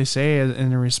can really say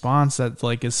in a response that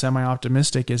like is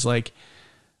semi-optimistic is like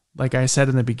I said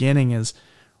in the beginning, is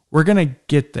we're going to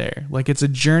get there. Like, it's a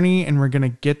journey and we're going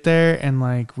to get there. And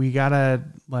like, we gotta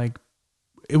like,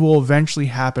 it will eventually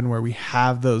happen where we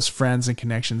have those friends and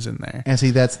connections in there. And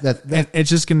see, that's and it's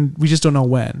just we just don't know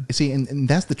when. See, and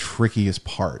that's the trickiest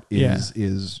part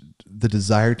is the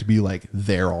desire to be like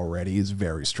there already is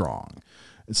very strong.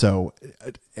 So,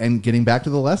 and getting back to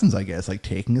the lessons, I guess, like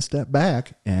taking a step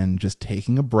back and just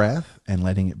taking a breath and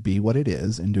letting it be what it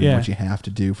is and doing what you have to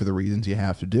do for the reasons you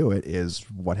have to do it is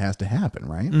what has to happen,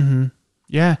 right? Mm-hmm.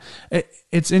 Yeah.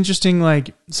 It's interesting.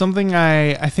 Like, something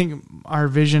I think our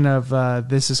vision of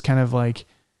this is kind of like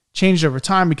changed over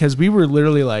time, because we were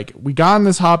literally like, we got on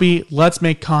this hobby, let's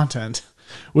make content.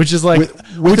 Which is like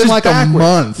within like a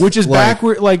month, which is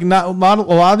backward. Like, not a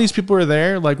lot of these people are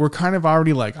there. Like, we're kind of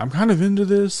already like, I'm kind of into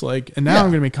this. Like, and now I'm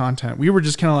going to make content. We were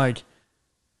just kind of like,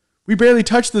 we barely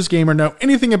touched this game or know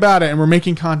anything about it, and we're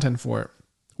making content for it.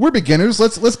 We're beginners.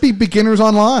 Let's be beginners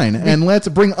online, and let's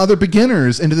bring other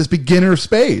beginners into this beginner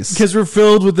space, because we're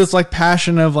filled with this like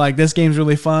passion of like, this game's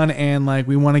really fun, and like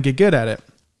we want to get good at it.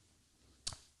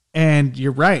 And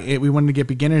you're right. We wanted to get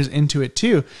beginners into it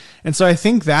too. And so I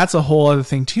think that's a whole other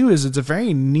thing too, is it's a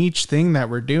very niche thing that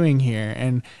we're doing here.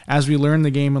 And as we learn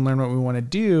the game and learn what we want to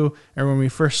do, or when we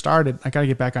first started, I got to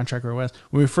get back on track where I was.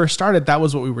 When we first started, that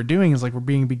was what we were doing, is like, we're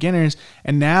being beginners.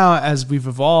 And now as we've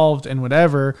evolved and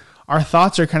whatever, our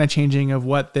thoughts are kind of changing of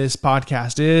what this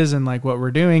podcast is and like what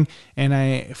we're doing.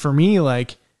 And for me,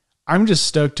 like, I'm just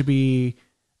stoked to be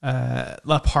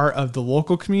a part of the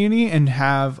local community and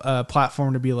have a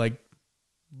platform to be like,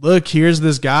 look, here's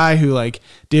this guy who like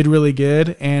did really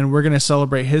good and we're going to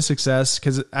celebrate his success.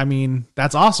 Cause I mean,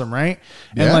 that's awesome. Right.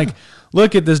 Yeah. And like,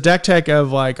 look at this deck tech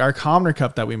of like our Commoner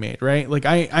Cup that we made. Right. Like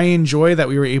I enjoy that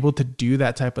we were able to do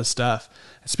that type of stuff.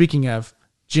 Speaking of,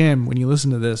 Jim, when you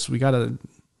listen to this, we got to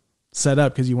set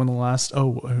up because you won the last,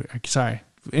 sorry.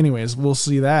 Anyways, we'll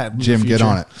see that. Jim, get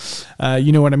on it.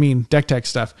 You know what I mean? Deck tech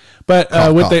stuff. But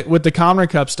with the Commoner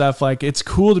Cup stuff, like it's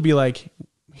cool to be like,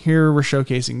 here we're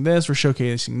showcasing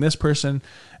this person,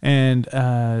 and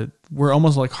we're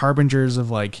almost like harbingers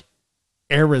of like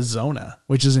Arizona,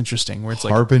 which is interesting. Where it's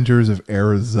like harbingers of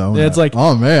Arizona. It's like,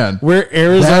 oh man, we're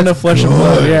Arizona flesh and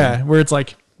blood. Yeah, where it's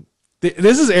like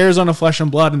this is Arizona flesh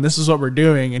and blood, and this is what we're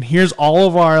doing. And here's all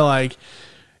of our like.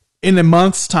 In a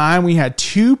month's time, we had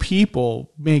 2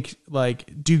 people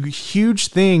do huge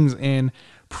things in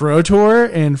Pro Tour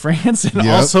in France, and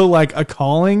also like a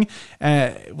calling,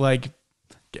 like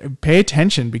pay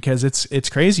attention because it's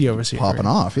crazy over here. Popping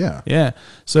off, yeah. Yeah.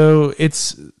 So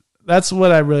that's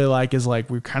what I really like is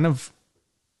like we're kind of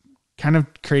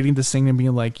creating this thing and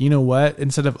being like, you know what?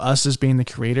 Instead of us as being the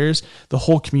creators, the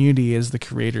whole community is the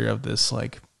creator of this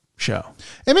like show.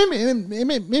 And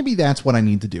maybe that's what I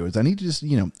need to do is I need to just,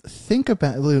 think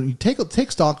about,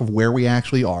 take stock of where we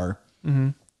actually are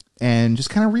and just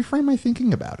kind of reframe my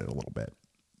thinking about it a little bit.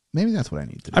 Maybe that's what I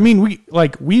need to do. I mean,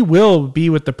 we will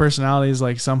be with the personalities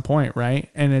like some point,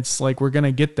 right? And it's like, we're going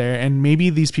to get there. And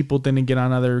maybe these people didn't get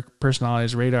on other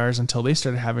personalities' radars until they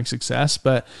started having success.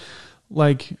 But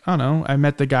like, I don't know, I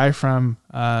met the guy from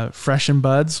Fresh and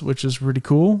Buds, which is pretty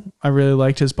cool. I really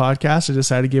liked his podcast. I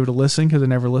decided to give it a listen because I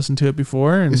never listened to it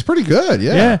before. And it's pretty good,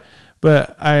 yeah. Yeah,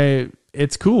 but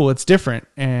it's cool. It's different.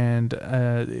 And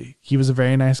he was a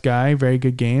very nice guy, very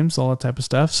good games, all that type of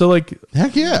stuff. So like,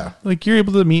 heck yeah. Like you're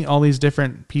able to meet all these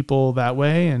different people that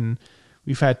way. And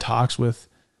we've had talks with,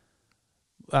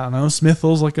 I don't know,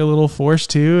 Smithel's like a little force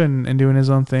too and doing his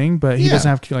own thing, but he doesn't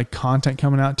have like content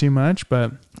coming out too much.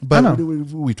 But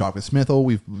we've talked with Smithel.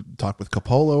 We've talked with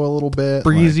Capolo a little bit.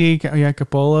 Breezy.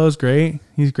 Capolo's great.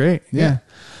 He's great. Yeah.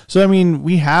 So, I mean,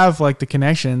 we have like the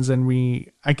connections and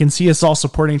I can see us all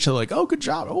supporting each other like, oh, good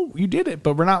job. Oh, you did it.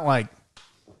 But we're not like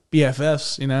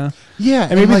BFFs, Yeah.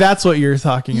 And maybe like, that's what you're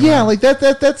talking about. Yeah. Like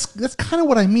that's kind of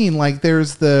what I mean. Like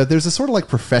there's a sort of like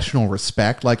professional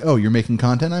respect. Like, oh, you're making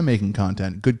content. I'm making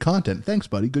content. Good content. Thanks,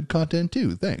 buddy. Good content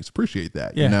too. Thanks. Appreciate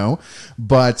that. Yeah.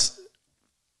 But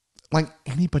like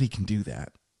anybody can do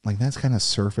that. Like that's kind of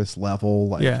surface level.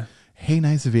 Like, hey,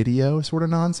 nice video sort of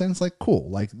nonsense. Like, cool.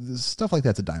 Like stuff like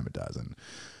that's a dime a dozen.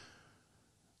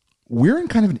 We're in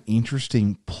kind of an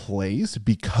interesting place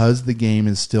because the game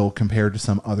is still, compared to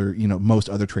some other, most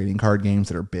other trading card games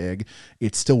that are big,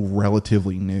 it's still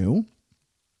relatively new.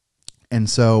 And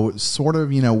so sort of,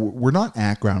 we're not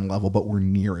at ground level, but we're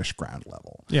nearish ground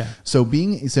level. Yeah. So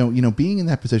being in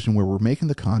that position where we're making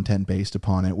the content based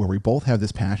upon it, where we both have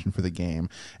this passion for the game,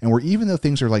 and where even though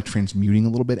things are like transmuting a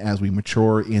little bit as we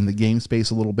mature in the game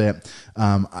space a little bit,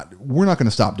 we're not going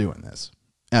to stop doing this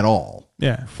at all.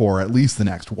 Yeah. For at least the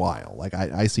next while. Like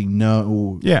I see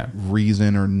no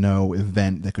reason or no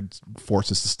event that could force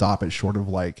us to stop it short of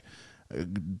like a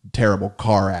terrible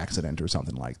car accident or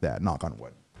something like that. Knock on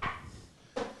wood.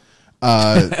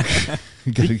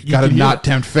 Gotta not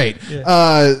tempt fate.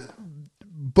 Yeah.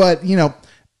 But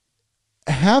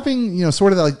having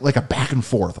sort of like a back and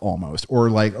forth almost, or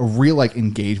like a real like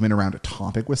engagement around a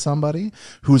topic with somebody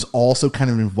who's also kind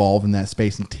of involved in that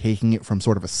space and taking it from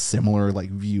sort of a similar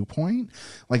like viewpoint,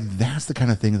 like that's the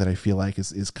kind of thing that I feel like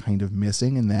is kind of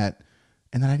missing, and that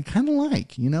I kind of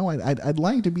like, I'd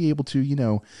like to be able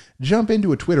to, jump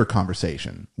into a Twitter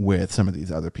conversation with some of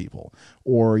these other people,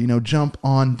 or, jump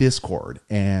on Discord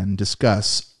and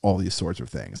discuss all these sorts of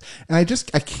things. And I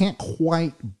can't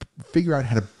quite figure out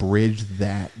how to bridge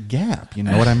that gap. You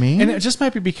know what I mean? And it just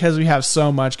might be because we have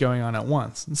so much going on at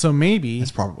once. And so maybe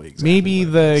that's probably exactly maybe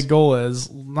the goal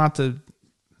is not to.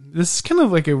 This is kind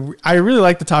of like I really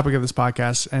like the topic of this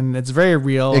podcast, and it's very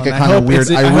real. It got kind of weird.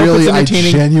 I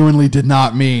genuinely did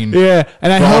not mean and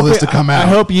I hope all this to come out. I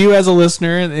hope you as a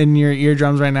listener in your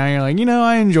eardrums right now, you're like,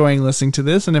 I enjoying listening to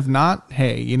this. And if not,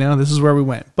 hey, this is where we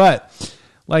went. But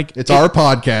like, it's our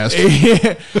podcast.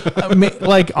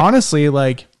 Like, honestly,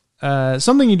 like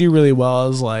something you do really well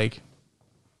is like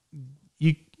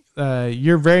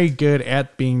you're very good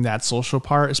at being that social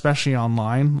part, especially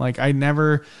online. Like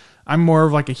I'm more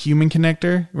of like a human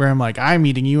connector where I'm like, I'm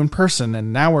meeting you in person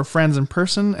and now we're friends in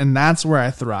person. And that's where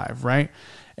I thrive. Right.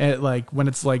 And like when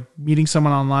it's like meeting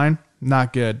someone online,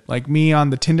 not good. Like me on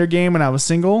the Tinder game when I was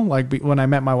single, like when I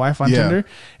met my wife on Tinder,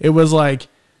 it was like,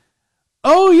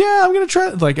 oh yeah, I'm gonna try.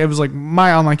 Like it was like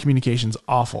my online communication's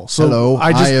awful. So hello,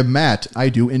 I am Matt. I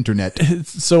do internet.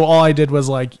 So all I did was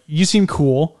like, you seem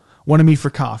cool. Want to meet for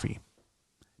coffee?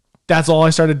 That's all I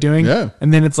started doing. Yeah.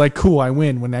 And then it's like, cool, I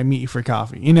win when I meet you for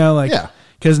coffee. You know, like, yeah.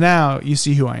 Because now you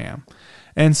see who I am.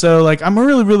 And so like I'm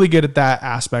really, really good at that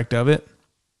aspect of it.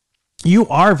 You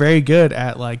are very good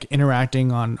at like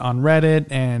interacting on Reddit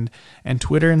and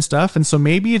Twitter and stuff. And so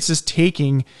maybe it's just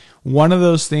taking one of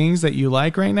those things that you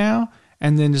like right now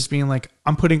and then just being like,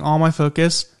 I'm putting all my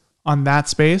focus on that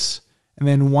space. And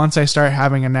then once I start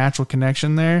having a natural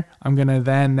connection there, I'm going to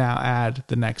then now add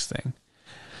the next thing.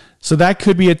 So that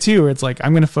could be it too, where it's like,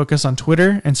 I'm going to focus on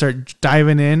Twitter and start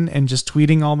diving in and just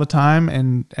tweeting all the time.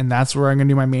 And that's where I'm going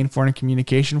to do my main form of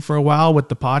communication for a while with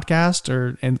the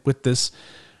podcast and with this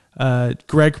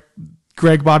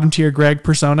Greg bottom tier Greg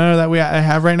persona that I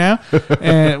have right now,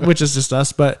 and which is just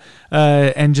us, but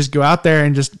and just go out there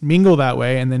and just mingle that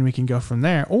way, and then we can go from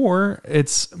there. Or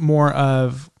it's more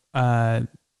of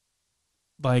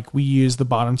like we use the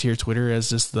bottom tier Twitter as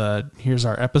just here's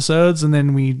our episodes, and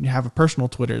then we have a personal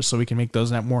Twitter so we can make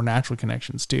those more natural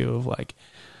connections too, of like,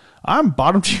 I'm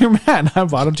bottom tier Matt, I'm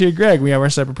bottom tier Greg. We have our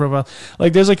separate profile.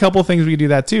 Like there's a couple things we could do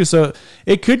that too. So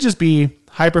it could just be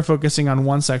hyper focusing on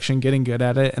one section, getting good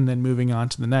at it, and then moving on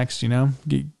to the next,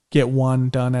 get one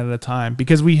done at a time,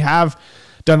 because we have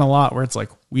done a lot where it's like,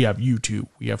 we have YouTube,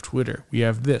 we have Twitter, we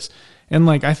have this. And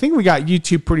like, I think we got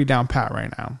YouTube pretty down pat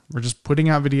right now. We're just putting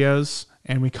out videos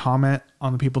and we comment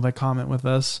on the people that comment with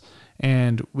us,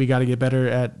 and we got to get better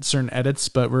at certain edits,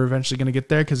 but we're eventually going to get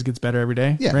there because it gets better every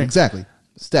day. Yeah, right? Exactly.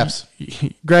 Steps.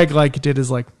 Greg did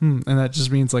is like, and that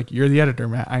just means like, you're the editor,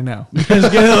 Matt. I know.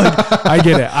 I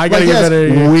get it. I gotta get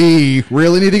better. We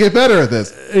really need to get better at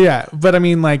this. Yeah, but I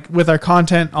mean, like with our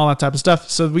content, all that type of stuff.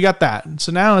 So we got that.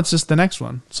 So now it's just the next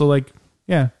one. So like,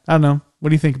 yeah, I don't know. What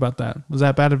do you think about that? Was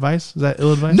that bad advice? Was that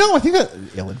ill advice? No, I think that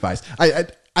ill advice.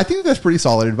 I think that's pretty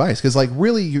solid advice, because like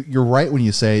really you're right when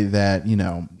you say that,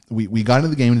 we got into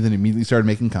the game and then immediately started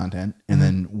making content. And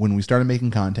then when we started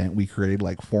making content, we created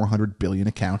like 400 billion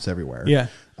accounts everywhere. Yeah.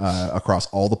 Across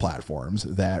all the platforms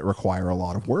that require a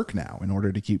lot of work now in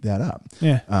order to keep that up.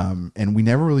 Yeah. And we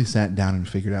never really sat down and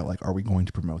figured out, like, are we going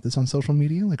to promote this on social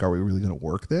media? Like, are we really going to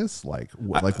work this? Like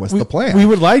what's the plan? We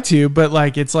would like to, but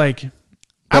like, it's like,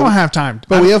 I don't have time.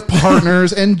 But we have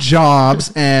partners and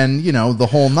jobs and, the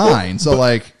whole nine. So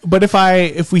but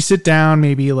if we sit down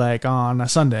maybe like on a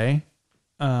Sunday,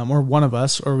 or one of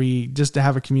us, or we just to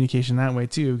have a communication that way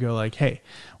too, go like, hey,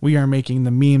 we are making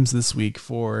the memes this week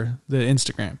for the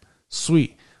Instagram.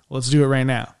 Sweet. Let's do it right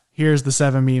now. Here's the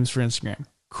 7 memes for Instagram.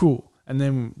 Cool. And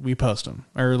then we post them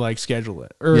or like schedule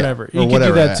it or whatever. You can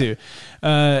do that too.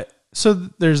 So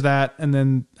there's that. And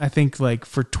then I think like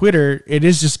for Twitter, it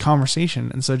is just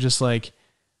conversation. And so just like,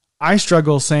 I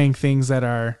struggle saying things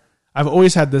I've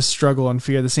always had this struggle and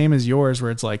fear, the same as yours,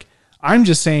 where it's like, I'm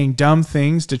just saying dumb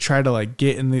things to try to like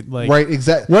get in the like, right.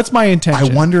 Exactly. What's my intention?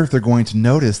 I wonder if they're going to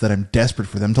notice that I'm desperate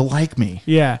for them to like me.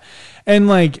 Yeah. And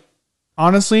like,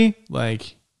 honestly,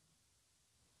 like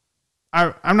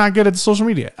I'm not good at social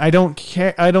media. I don't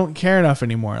care enough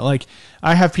anymore. Like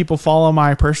I have people follow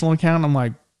my personal account. I'm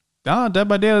like, Dead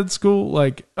by Daylight at school.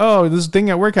 Like, oh, this thing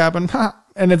at work happened.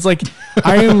 And it's like,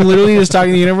 I am literally just talking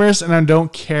to the universe, and I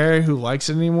don't care who likes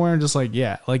it anymore. I'm just like,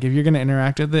 yeah, like if you're going to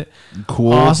interact with it,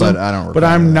 cool. Awesome. But I don't. But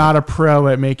I'm not a pro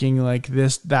at making like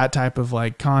that type of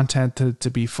like content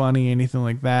to be funny, anything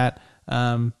like that.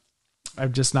 I'm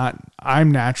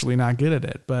naturally not good at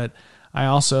it, but I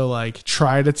also like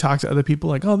try to talk to other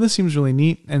people like, oh, this seems really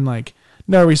neat. And like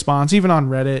no response, even on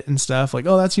Reddit and stuff like,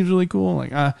 oh, that seems really cool.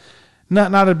 Like,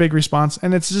 not a big response.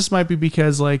 And it's just might be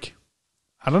because like,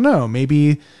 I don't know,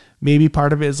 maybe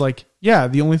part of it is like, yeah,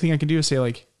 the only thing I can do is say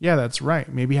like, yeah, that's right.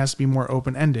 Maybe it has to be more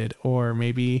open-ended, or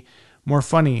maybe more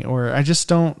funny, or I just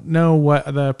don't know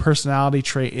what the personality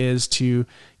trait is to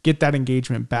get that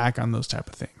engagement back on those type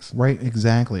of things. Right.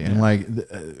 Exactly. And like,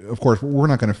 of course, we're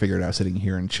not going to figure it out sitting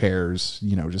here in chairs,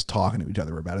 just talking to each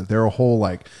other about it. There are a whole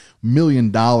like $1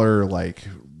 million like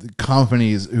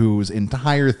companies whose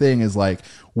entire thing is like,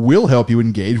 we'll help you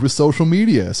engage with social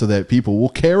media so that people will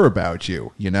care about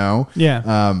you,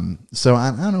 Yeah. So I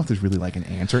don't know if there's really like an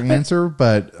answer,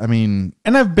 but I mean,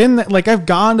 and I've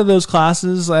gone to those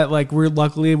classes that like we were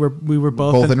both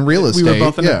in real estate. We were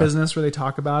both in a business where they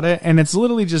talk about it, and it's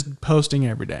literally just posting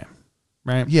every day.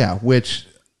 Right. Yeah. Which,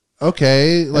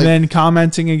 okay. Like, and then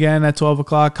commenting again at 12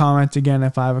 o'clock, comment again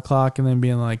at 5 o'clock, and then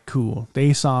being like, cool,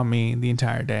 they saw me the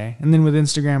entire day. And then with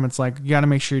Instagram, it's like, you got to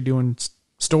make sure you're doing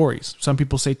stories. Some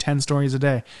people say 10 stories a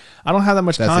day. I don't have that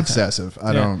much content. That's excessive.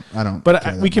 I don't.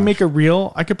 But we can make a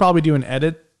reel. I could probably do an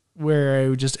edit where I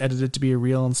would just edit it to be a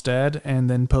reel instead and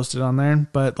then post it on there.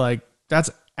 But like, that's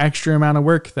extra amount of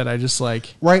work that I just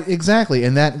like. Right, exactly.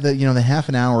 And the half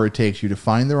an hour it takes you to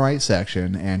find the right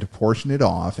section and to portion it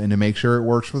off and to make sure it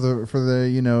works for the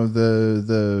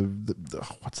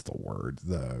what's the word?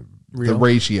 The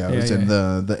ratios and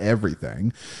the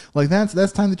everything. Like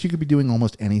that's time that you could be doing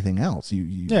almost anything else.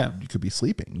 You could be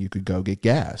sleeping. You could go get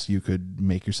gas. You could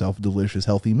make yourself a delicious,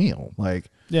 healthy meal.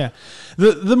 Like, yeah.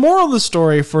 The moral of the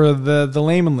story for the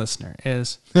layman listener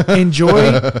is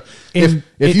enjoy. If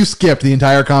you skipped the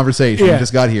entire conversation, you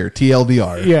just got here,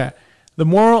 TLDR. Yeah. The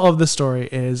moral of the story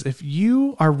is if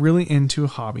you are really into a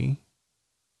hobby,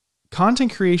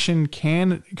 content creation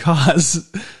can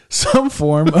cause some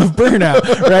form of burnout,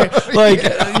 right? Like,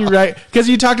 right? Because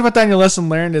you talked about that in your lesson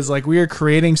learned is like we are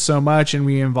creating so much and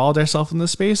we involved ourselves in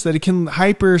this space that it can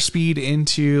hyper speed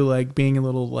into like being a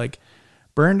little like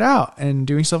burned out and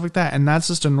doing stuff like that. And that's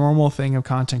just a normal thing of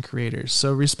content creators.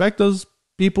 So respect those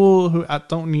people who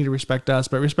don't need to respect us,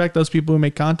 but respect those people who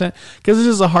make content because it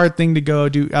is a hard thing to go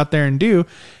do out there and do.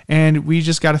 And we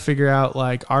just got to figure out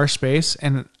like our space.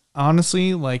 And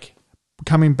honestly, like,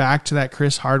 coming back to that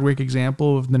Chris Hardwick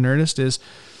example of the Nerdist is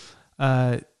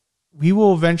we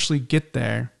will eventually get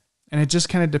there, and it just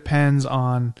kind of depends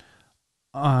on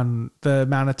the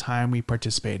amount of time we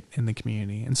participate in the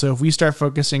community. And so if we start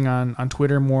focusing on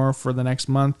Twitter more for the next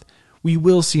month, we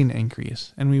will see an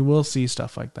increase and we will see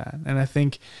stuff like that. And I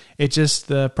think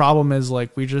the problem is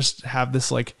like we just have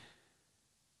this like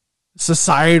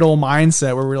societal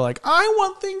mindset where we're like, I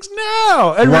want things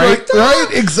now. And right, we're like, right,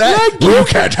 exactly. You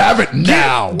can't have it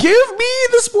now. Give me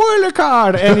the spoiler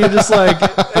card. And you're just like,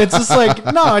 it's just like,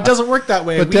 no, it doesn't work that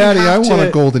way. But Daddy, I want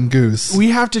a golden goose.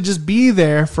 We have to just be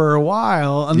there for a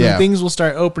while and then things will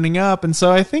start opening up. And so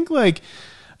I think like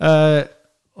if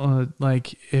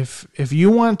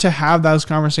you want to have those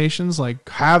conversations, like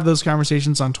have those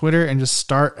conversations on Twitter and just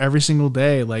start every single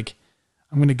day. Like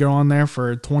I'm going to go on there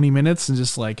for 20 minutes and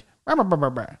just like, as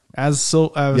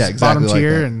bottom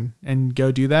tier and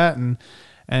go do that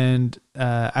and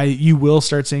you will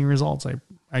start seeing results.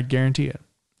 I guarantee it.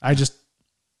 I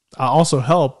also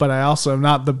help, but I also am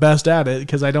not the best at it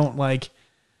because I don't like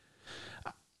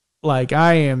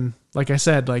I am, like I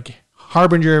said, like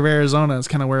harbinger of Arizona is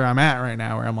kind of where I'm at right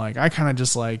now, where I'm like, I kind of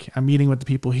just like, I'm meeting with the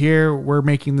people here. We're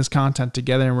making this content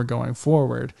together and we're going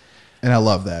forward. And I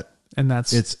love that. And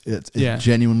that's it's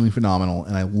genuinely phenomenal,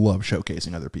 and I love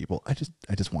showcasing other people. I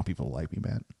just want people to like me,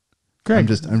 man. Great. I'm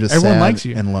just everyone sad likes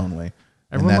you and lonely,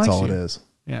 everyone and that's likes all you. it is.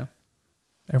 Yeah,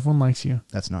 everyone likes you.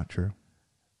 That's not true.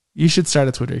 You should start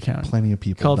a Twitter account. Plenty of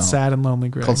people called Sad and Lonely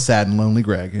Greg. Called Sad and Lonely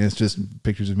Greg, and it's just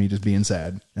pictures of me just being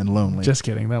sad and lonely. Just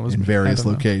kidding. That was in various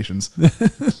locations.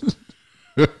 But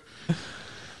I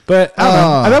don't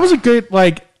know. That was a good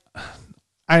like.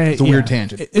 It's a weird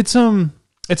tangent. It's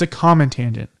a common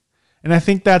tangent. And I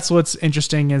think that's what's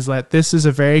interesting is that this is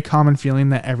a very common feeling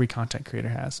that every content creator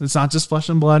has. It's not just flesh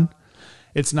and blood.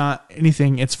 It's not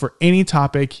anything. It's for any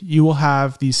topic. You will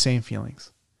have these same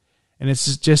feelings. And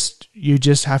it's just, you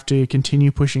just have to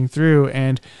continue pushing through.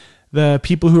 And the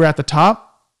people who are at the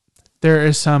top, there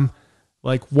is some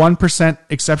like 1%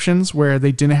 exceptions where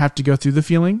they didn't have to go through the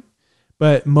feeling.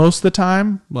 But most of the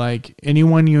time, like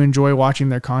anyone you enjoy watching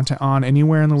their content on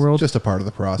anywhere in the world, just a part of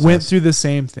the process, went through the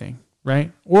same thing.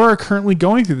 Right. Or are currently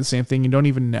going through the same thing and don't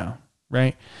even know.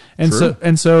 Right. And True.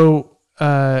 so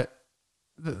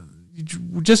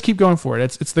just keep going for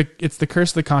it. It's the curse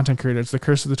of the content creator. It's the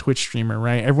curse of the Twitch streamer,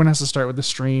 right? Everyone has to start with the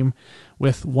stream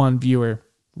with one viewer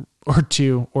or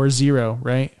two or zero,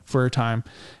 right? For a time.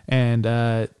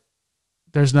 And,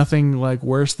 there's nothing like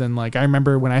worse than like, I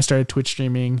remember when I started Twitch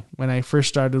streaming, when I first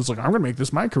started, it was like, I'm going to make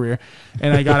this my career.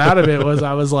 And I got out of it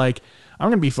I was like, I'm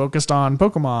going to be focused on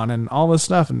Pokemon and all this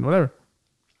stuff and whatever.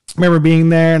 I remember being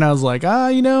there and I was like,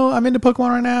 I'm into Pokemon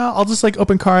right now. I'll just like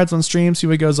open cards on stream, see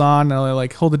what goes on. And I'll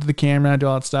like hold it to the camera and do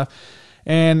all that stuff.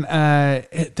 And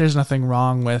there's nothing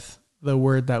wrong with the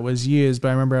word that was used. But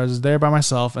I remember I was there by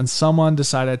myself and someone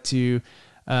decided to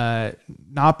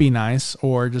not be nice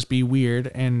or just be weird.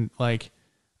 And like,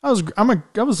 I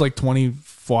was like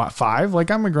 25.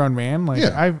 Like I'm a grown man. Like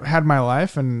I've had my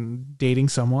life and dating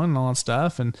someone and all that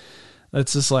stuff. And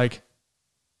it's just like,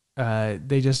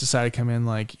 they just decided to come in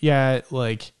like, yeah,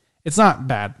 like it's not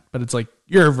bad, but it's like,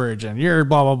 you're a virgin, you're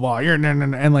blah, blah, blah, you're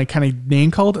and like kind of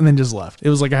name called and then just left. It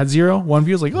was like, I had 1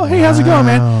 view. I was like, oh, hey, how's it going,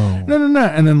 man? No.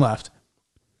 And then left.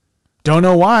 Don't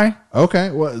know why. Okay.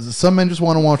 Well, some men just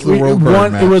want to watch the world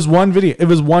burn, man. It was one video. It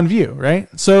was one view, right?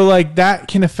 So like that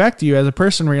can affect you as a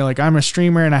person where you're like, I'm a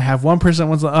streamer and I have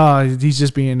 1%. He's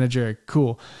just being a jerk.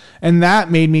 Cool. And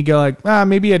that made me go like,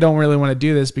 maybe I don't really want to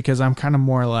do this because I'm kind of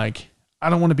more like, I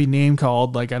don't want to be name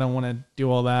called. Like, I don't want to do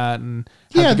all that and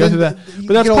have to go through that.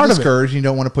 But that's part of it. You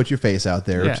don't want to put your face out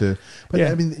there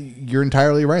I mean, you're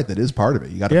entirely right. That is part of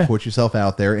it. You got to put yourself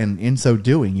out there. And in so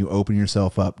doing, you open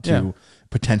yourself up to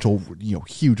potential,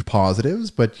 huge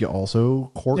positives, but you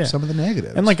also court some of the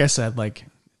negatives. And like I said, like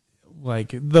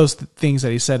those things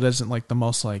that he said isn't like the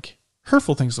most like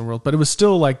hurtful things in the world, but it was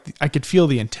still like, I could feel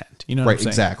the intent, what I'm saying?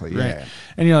 Exactly. Right. Yeah.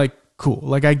 And you're like, cool.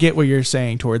 Like, I get what you're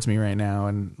saying towards me right now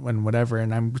and whatever.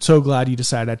 And I'm so glad you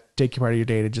decided to take part of your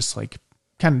day to just like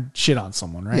kind of shit on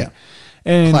someone. Right. Yeah.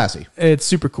 And classy. It's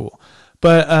super cool.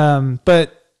 But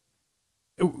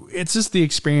it's just the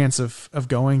experience of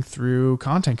going through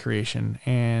content creation.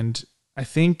 And I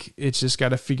think it's just got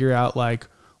to figure out like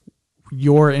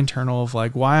your internal of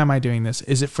like, why am I doing this?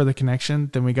 Is it for the connection?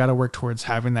 Then we got to work towards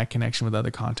having that connection with other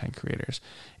content creators.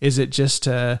 Is it just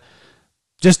to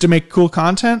make cool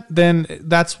content? Then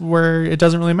that's where it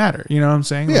doesn't really matter. You know what I'm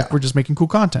saying? Yeah. Like, we're just making cool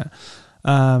content.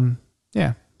 So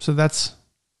that's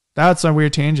a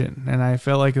weird tangent. And I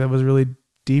felt like that was really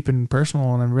deep and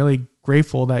personal. And I'm really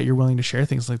grateful that you're willing to share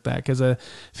things like that. Cause I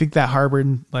think that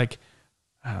harbored like,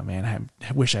 oh man,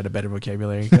 I wish I had a better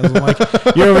vocabulary. Cause I'm like,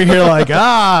 you're over here like,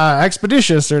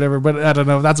 expeditious or whatever, but I don't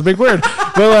know if that's a big word,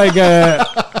 but like,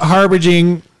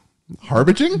 harbinging.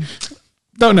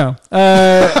 Don't know.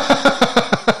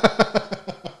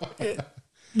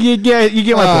 You get my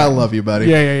point. I love you, buddy.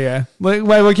 Yeah. Like,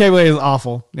 my vocabulary is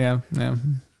awful. Yeah.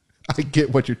 I get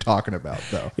what you're talking about,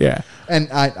 though. Yeah.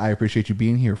 And I appreciate you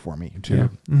being here for me to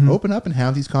open up and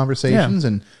have these conversations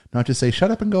and not just say,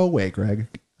 shut up and go away, Greg.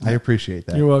 I appreciate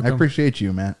that. You're welcome. I appreciate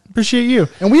you, Matt. Appreciate you.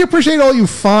 And we appreciate all you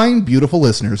fine, beautiful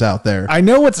listeners out there. I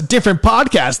know it's a different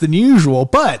podcast than usual,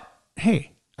 but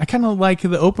hey, I kind of like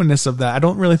the openness of that. I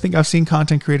don't really think I've seen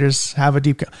content creators have a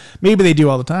deep... Maybe they do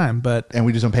all the time, but... And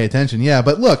we just don't pay attention. Yeah,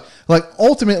 but look, like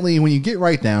ultimately, when you get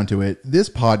right down to it, this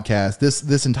podcast,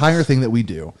 this entire thing that we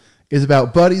do is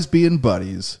about buddies being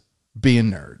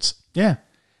nerds. Yeah.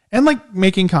 And like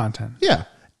making content. Yeah.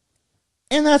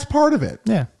 And that's part of it.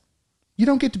 Yeah. You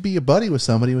don't get to be a buddy with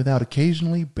somebody without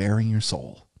occasionally bearing your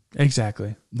soul.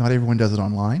 Exactly. Not everyone does it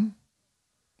online.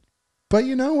 But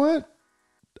you know what?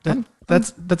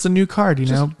 That's a new card, you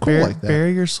know. Cool like that. Bare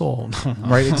your soul.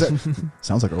 Right, exactly.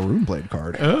 Sounds like a Runeblade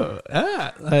card.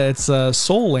 It's a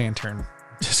Soul Lantern.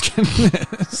 Just kidding.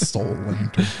 Soul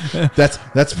Lantern. That's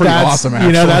pretty awesome, actually.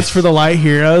 You know, that's for the light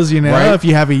heroes, you know. Right? If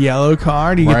you have a yellow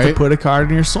card, you get to put a card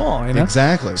in your soul, you know?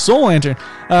 Exactly. Soul Lantern.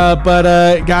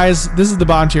 But guys, this is the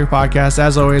Bottom Tier Podcast.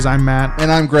 As always, I'm Matt.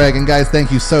 And I'm Greg. And guys,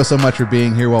 thank you so much for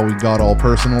being here while we got all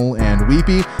personal and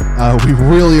weepy. We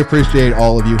really appreciate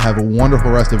all of you. Have a wonderful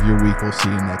rest of your week. We'll see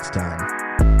you next time.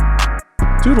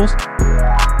 Toodles.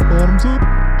 Bottoms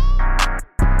up.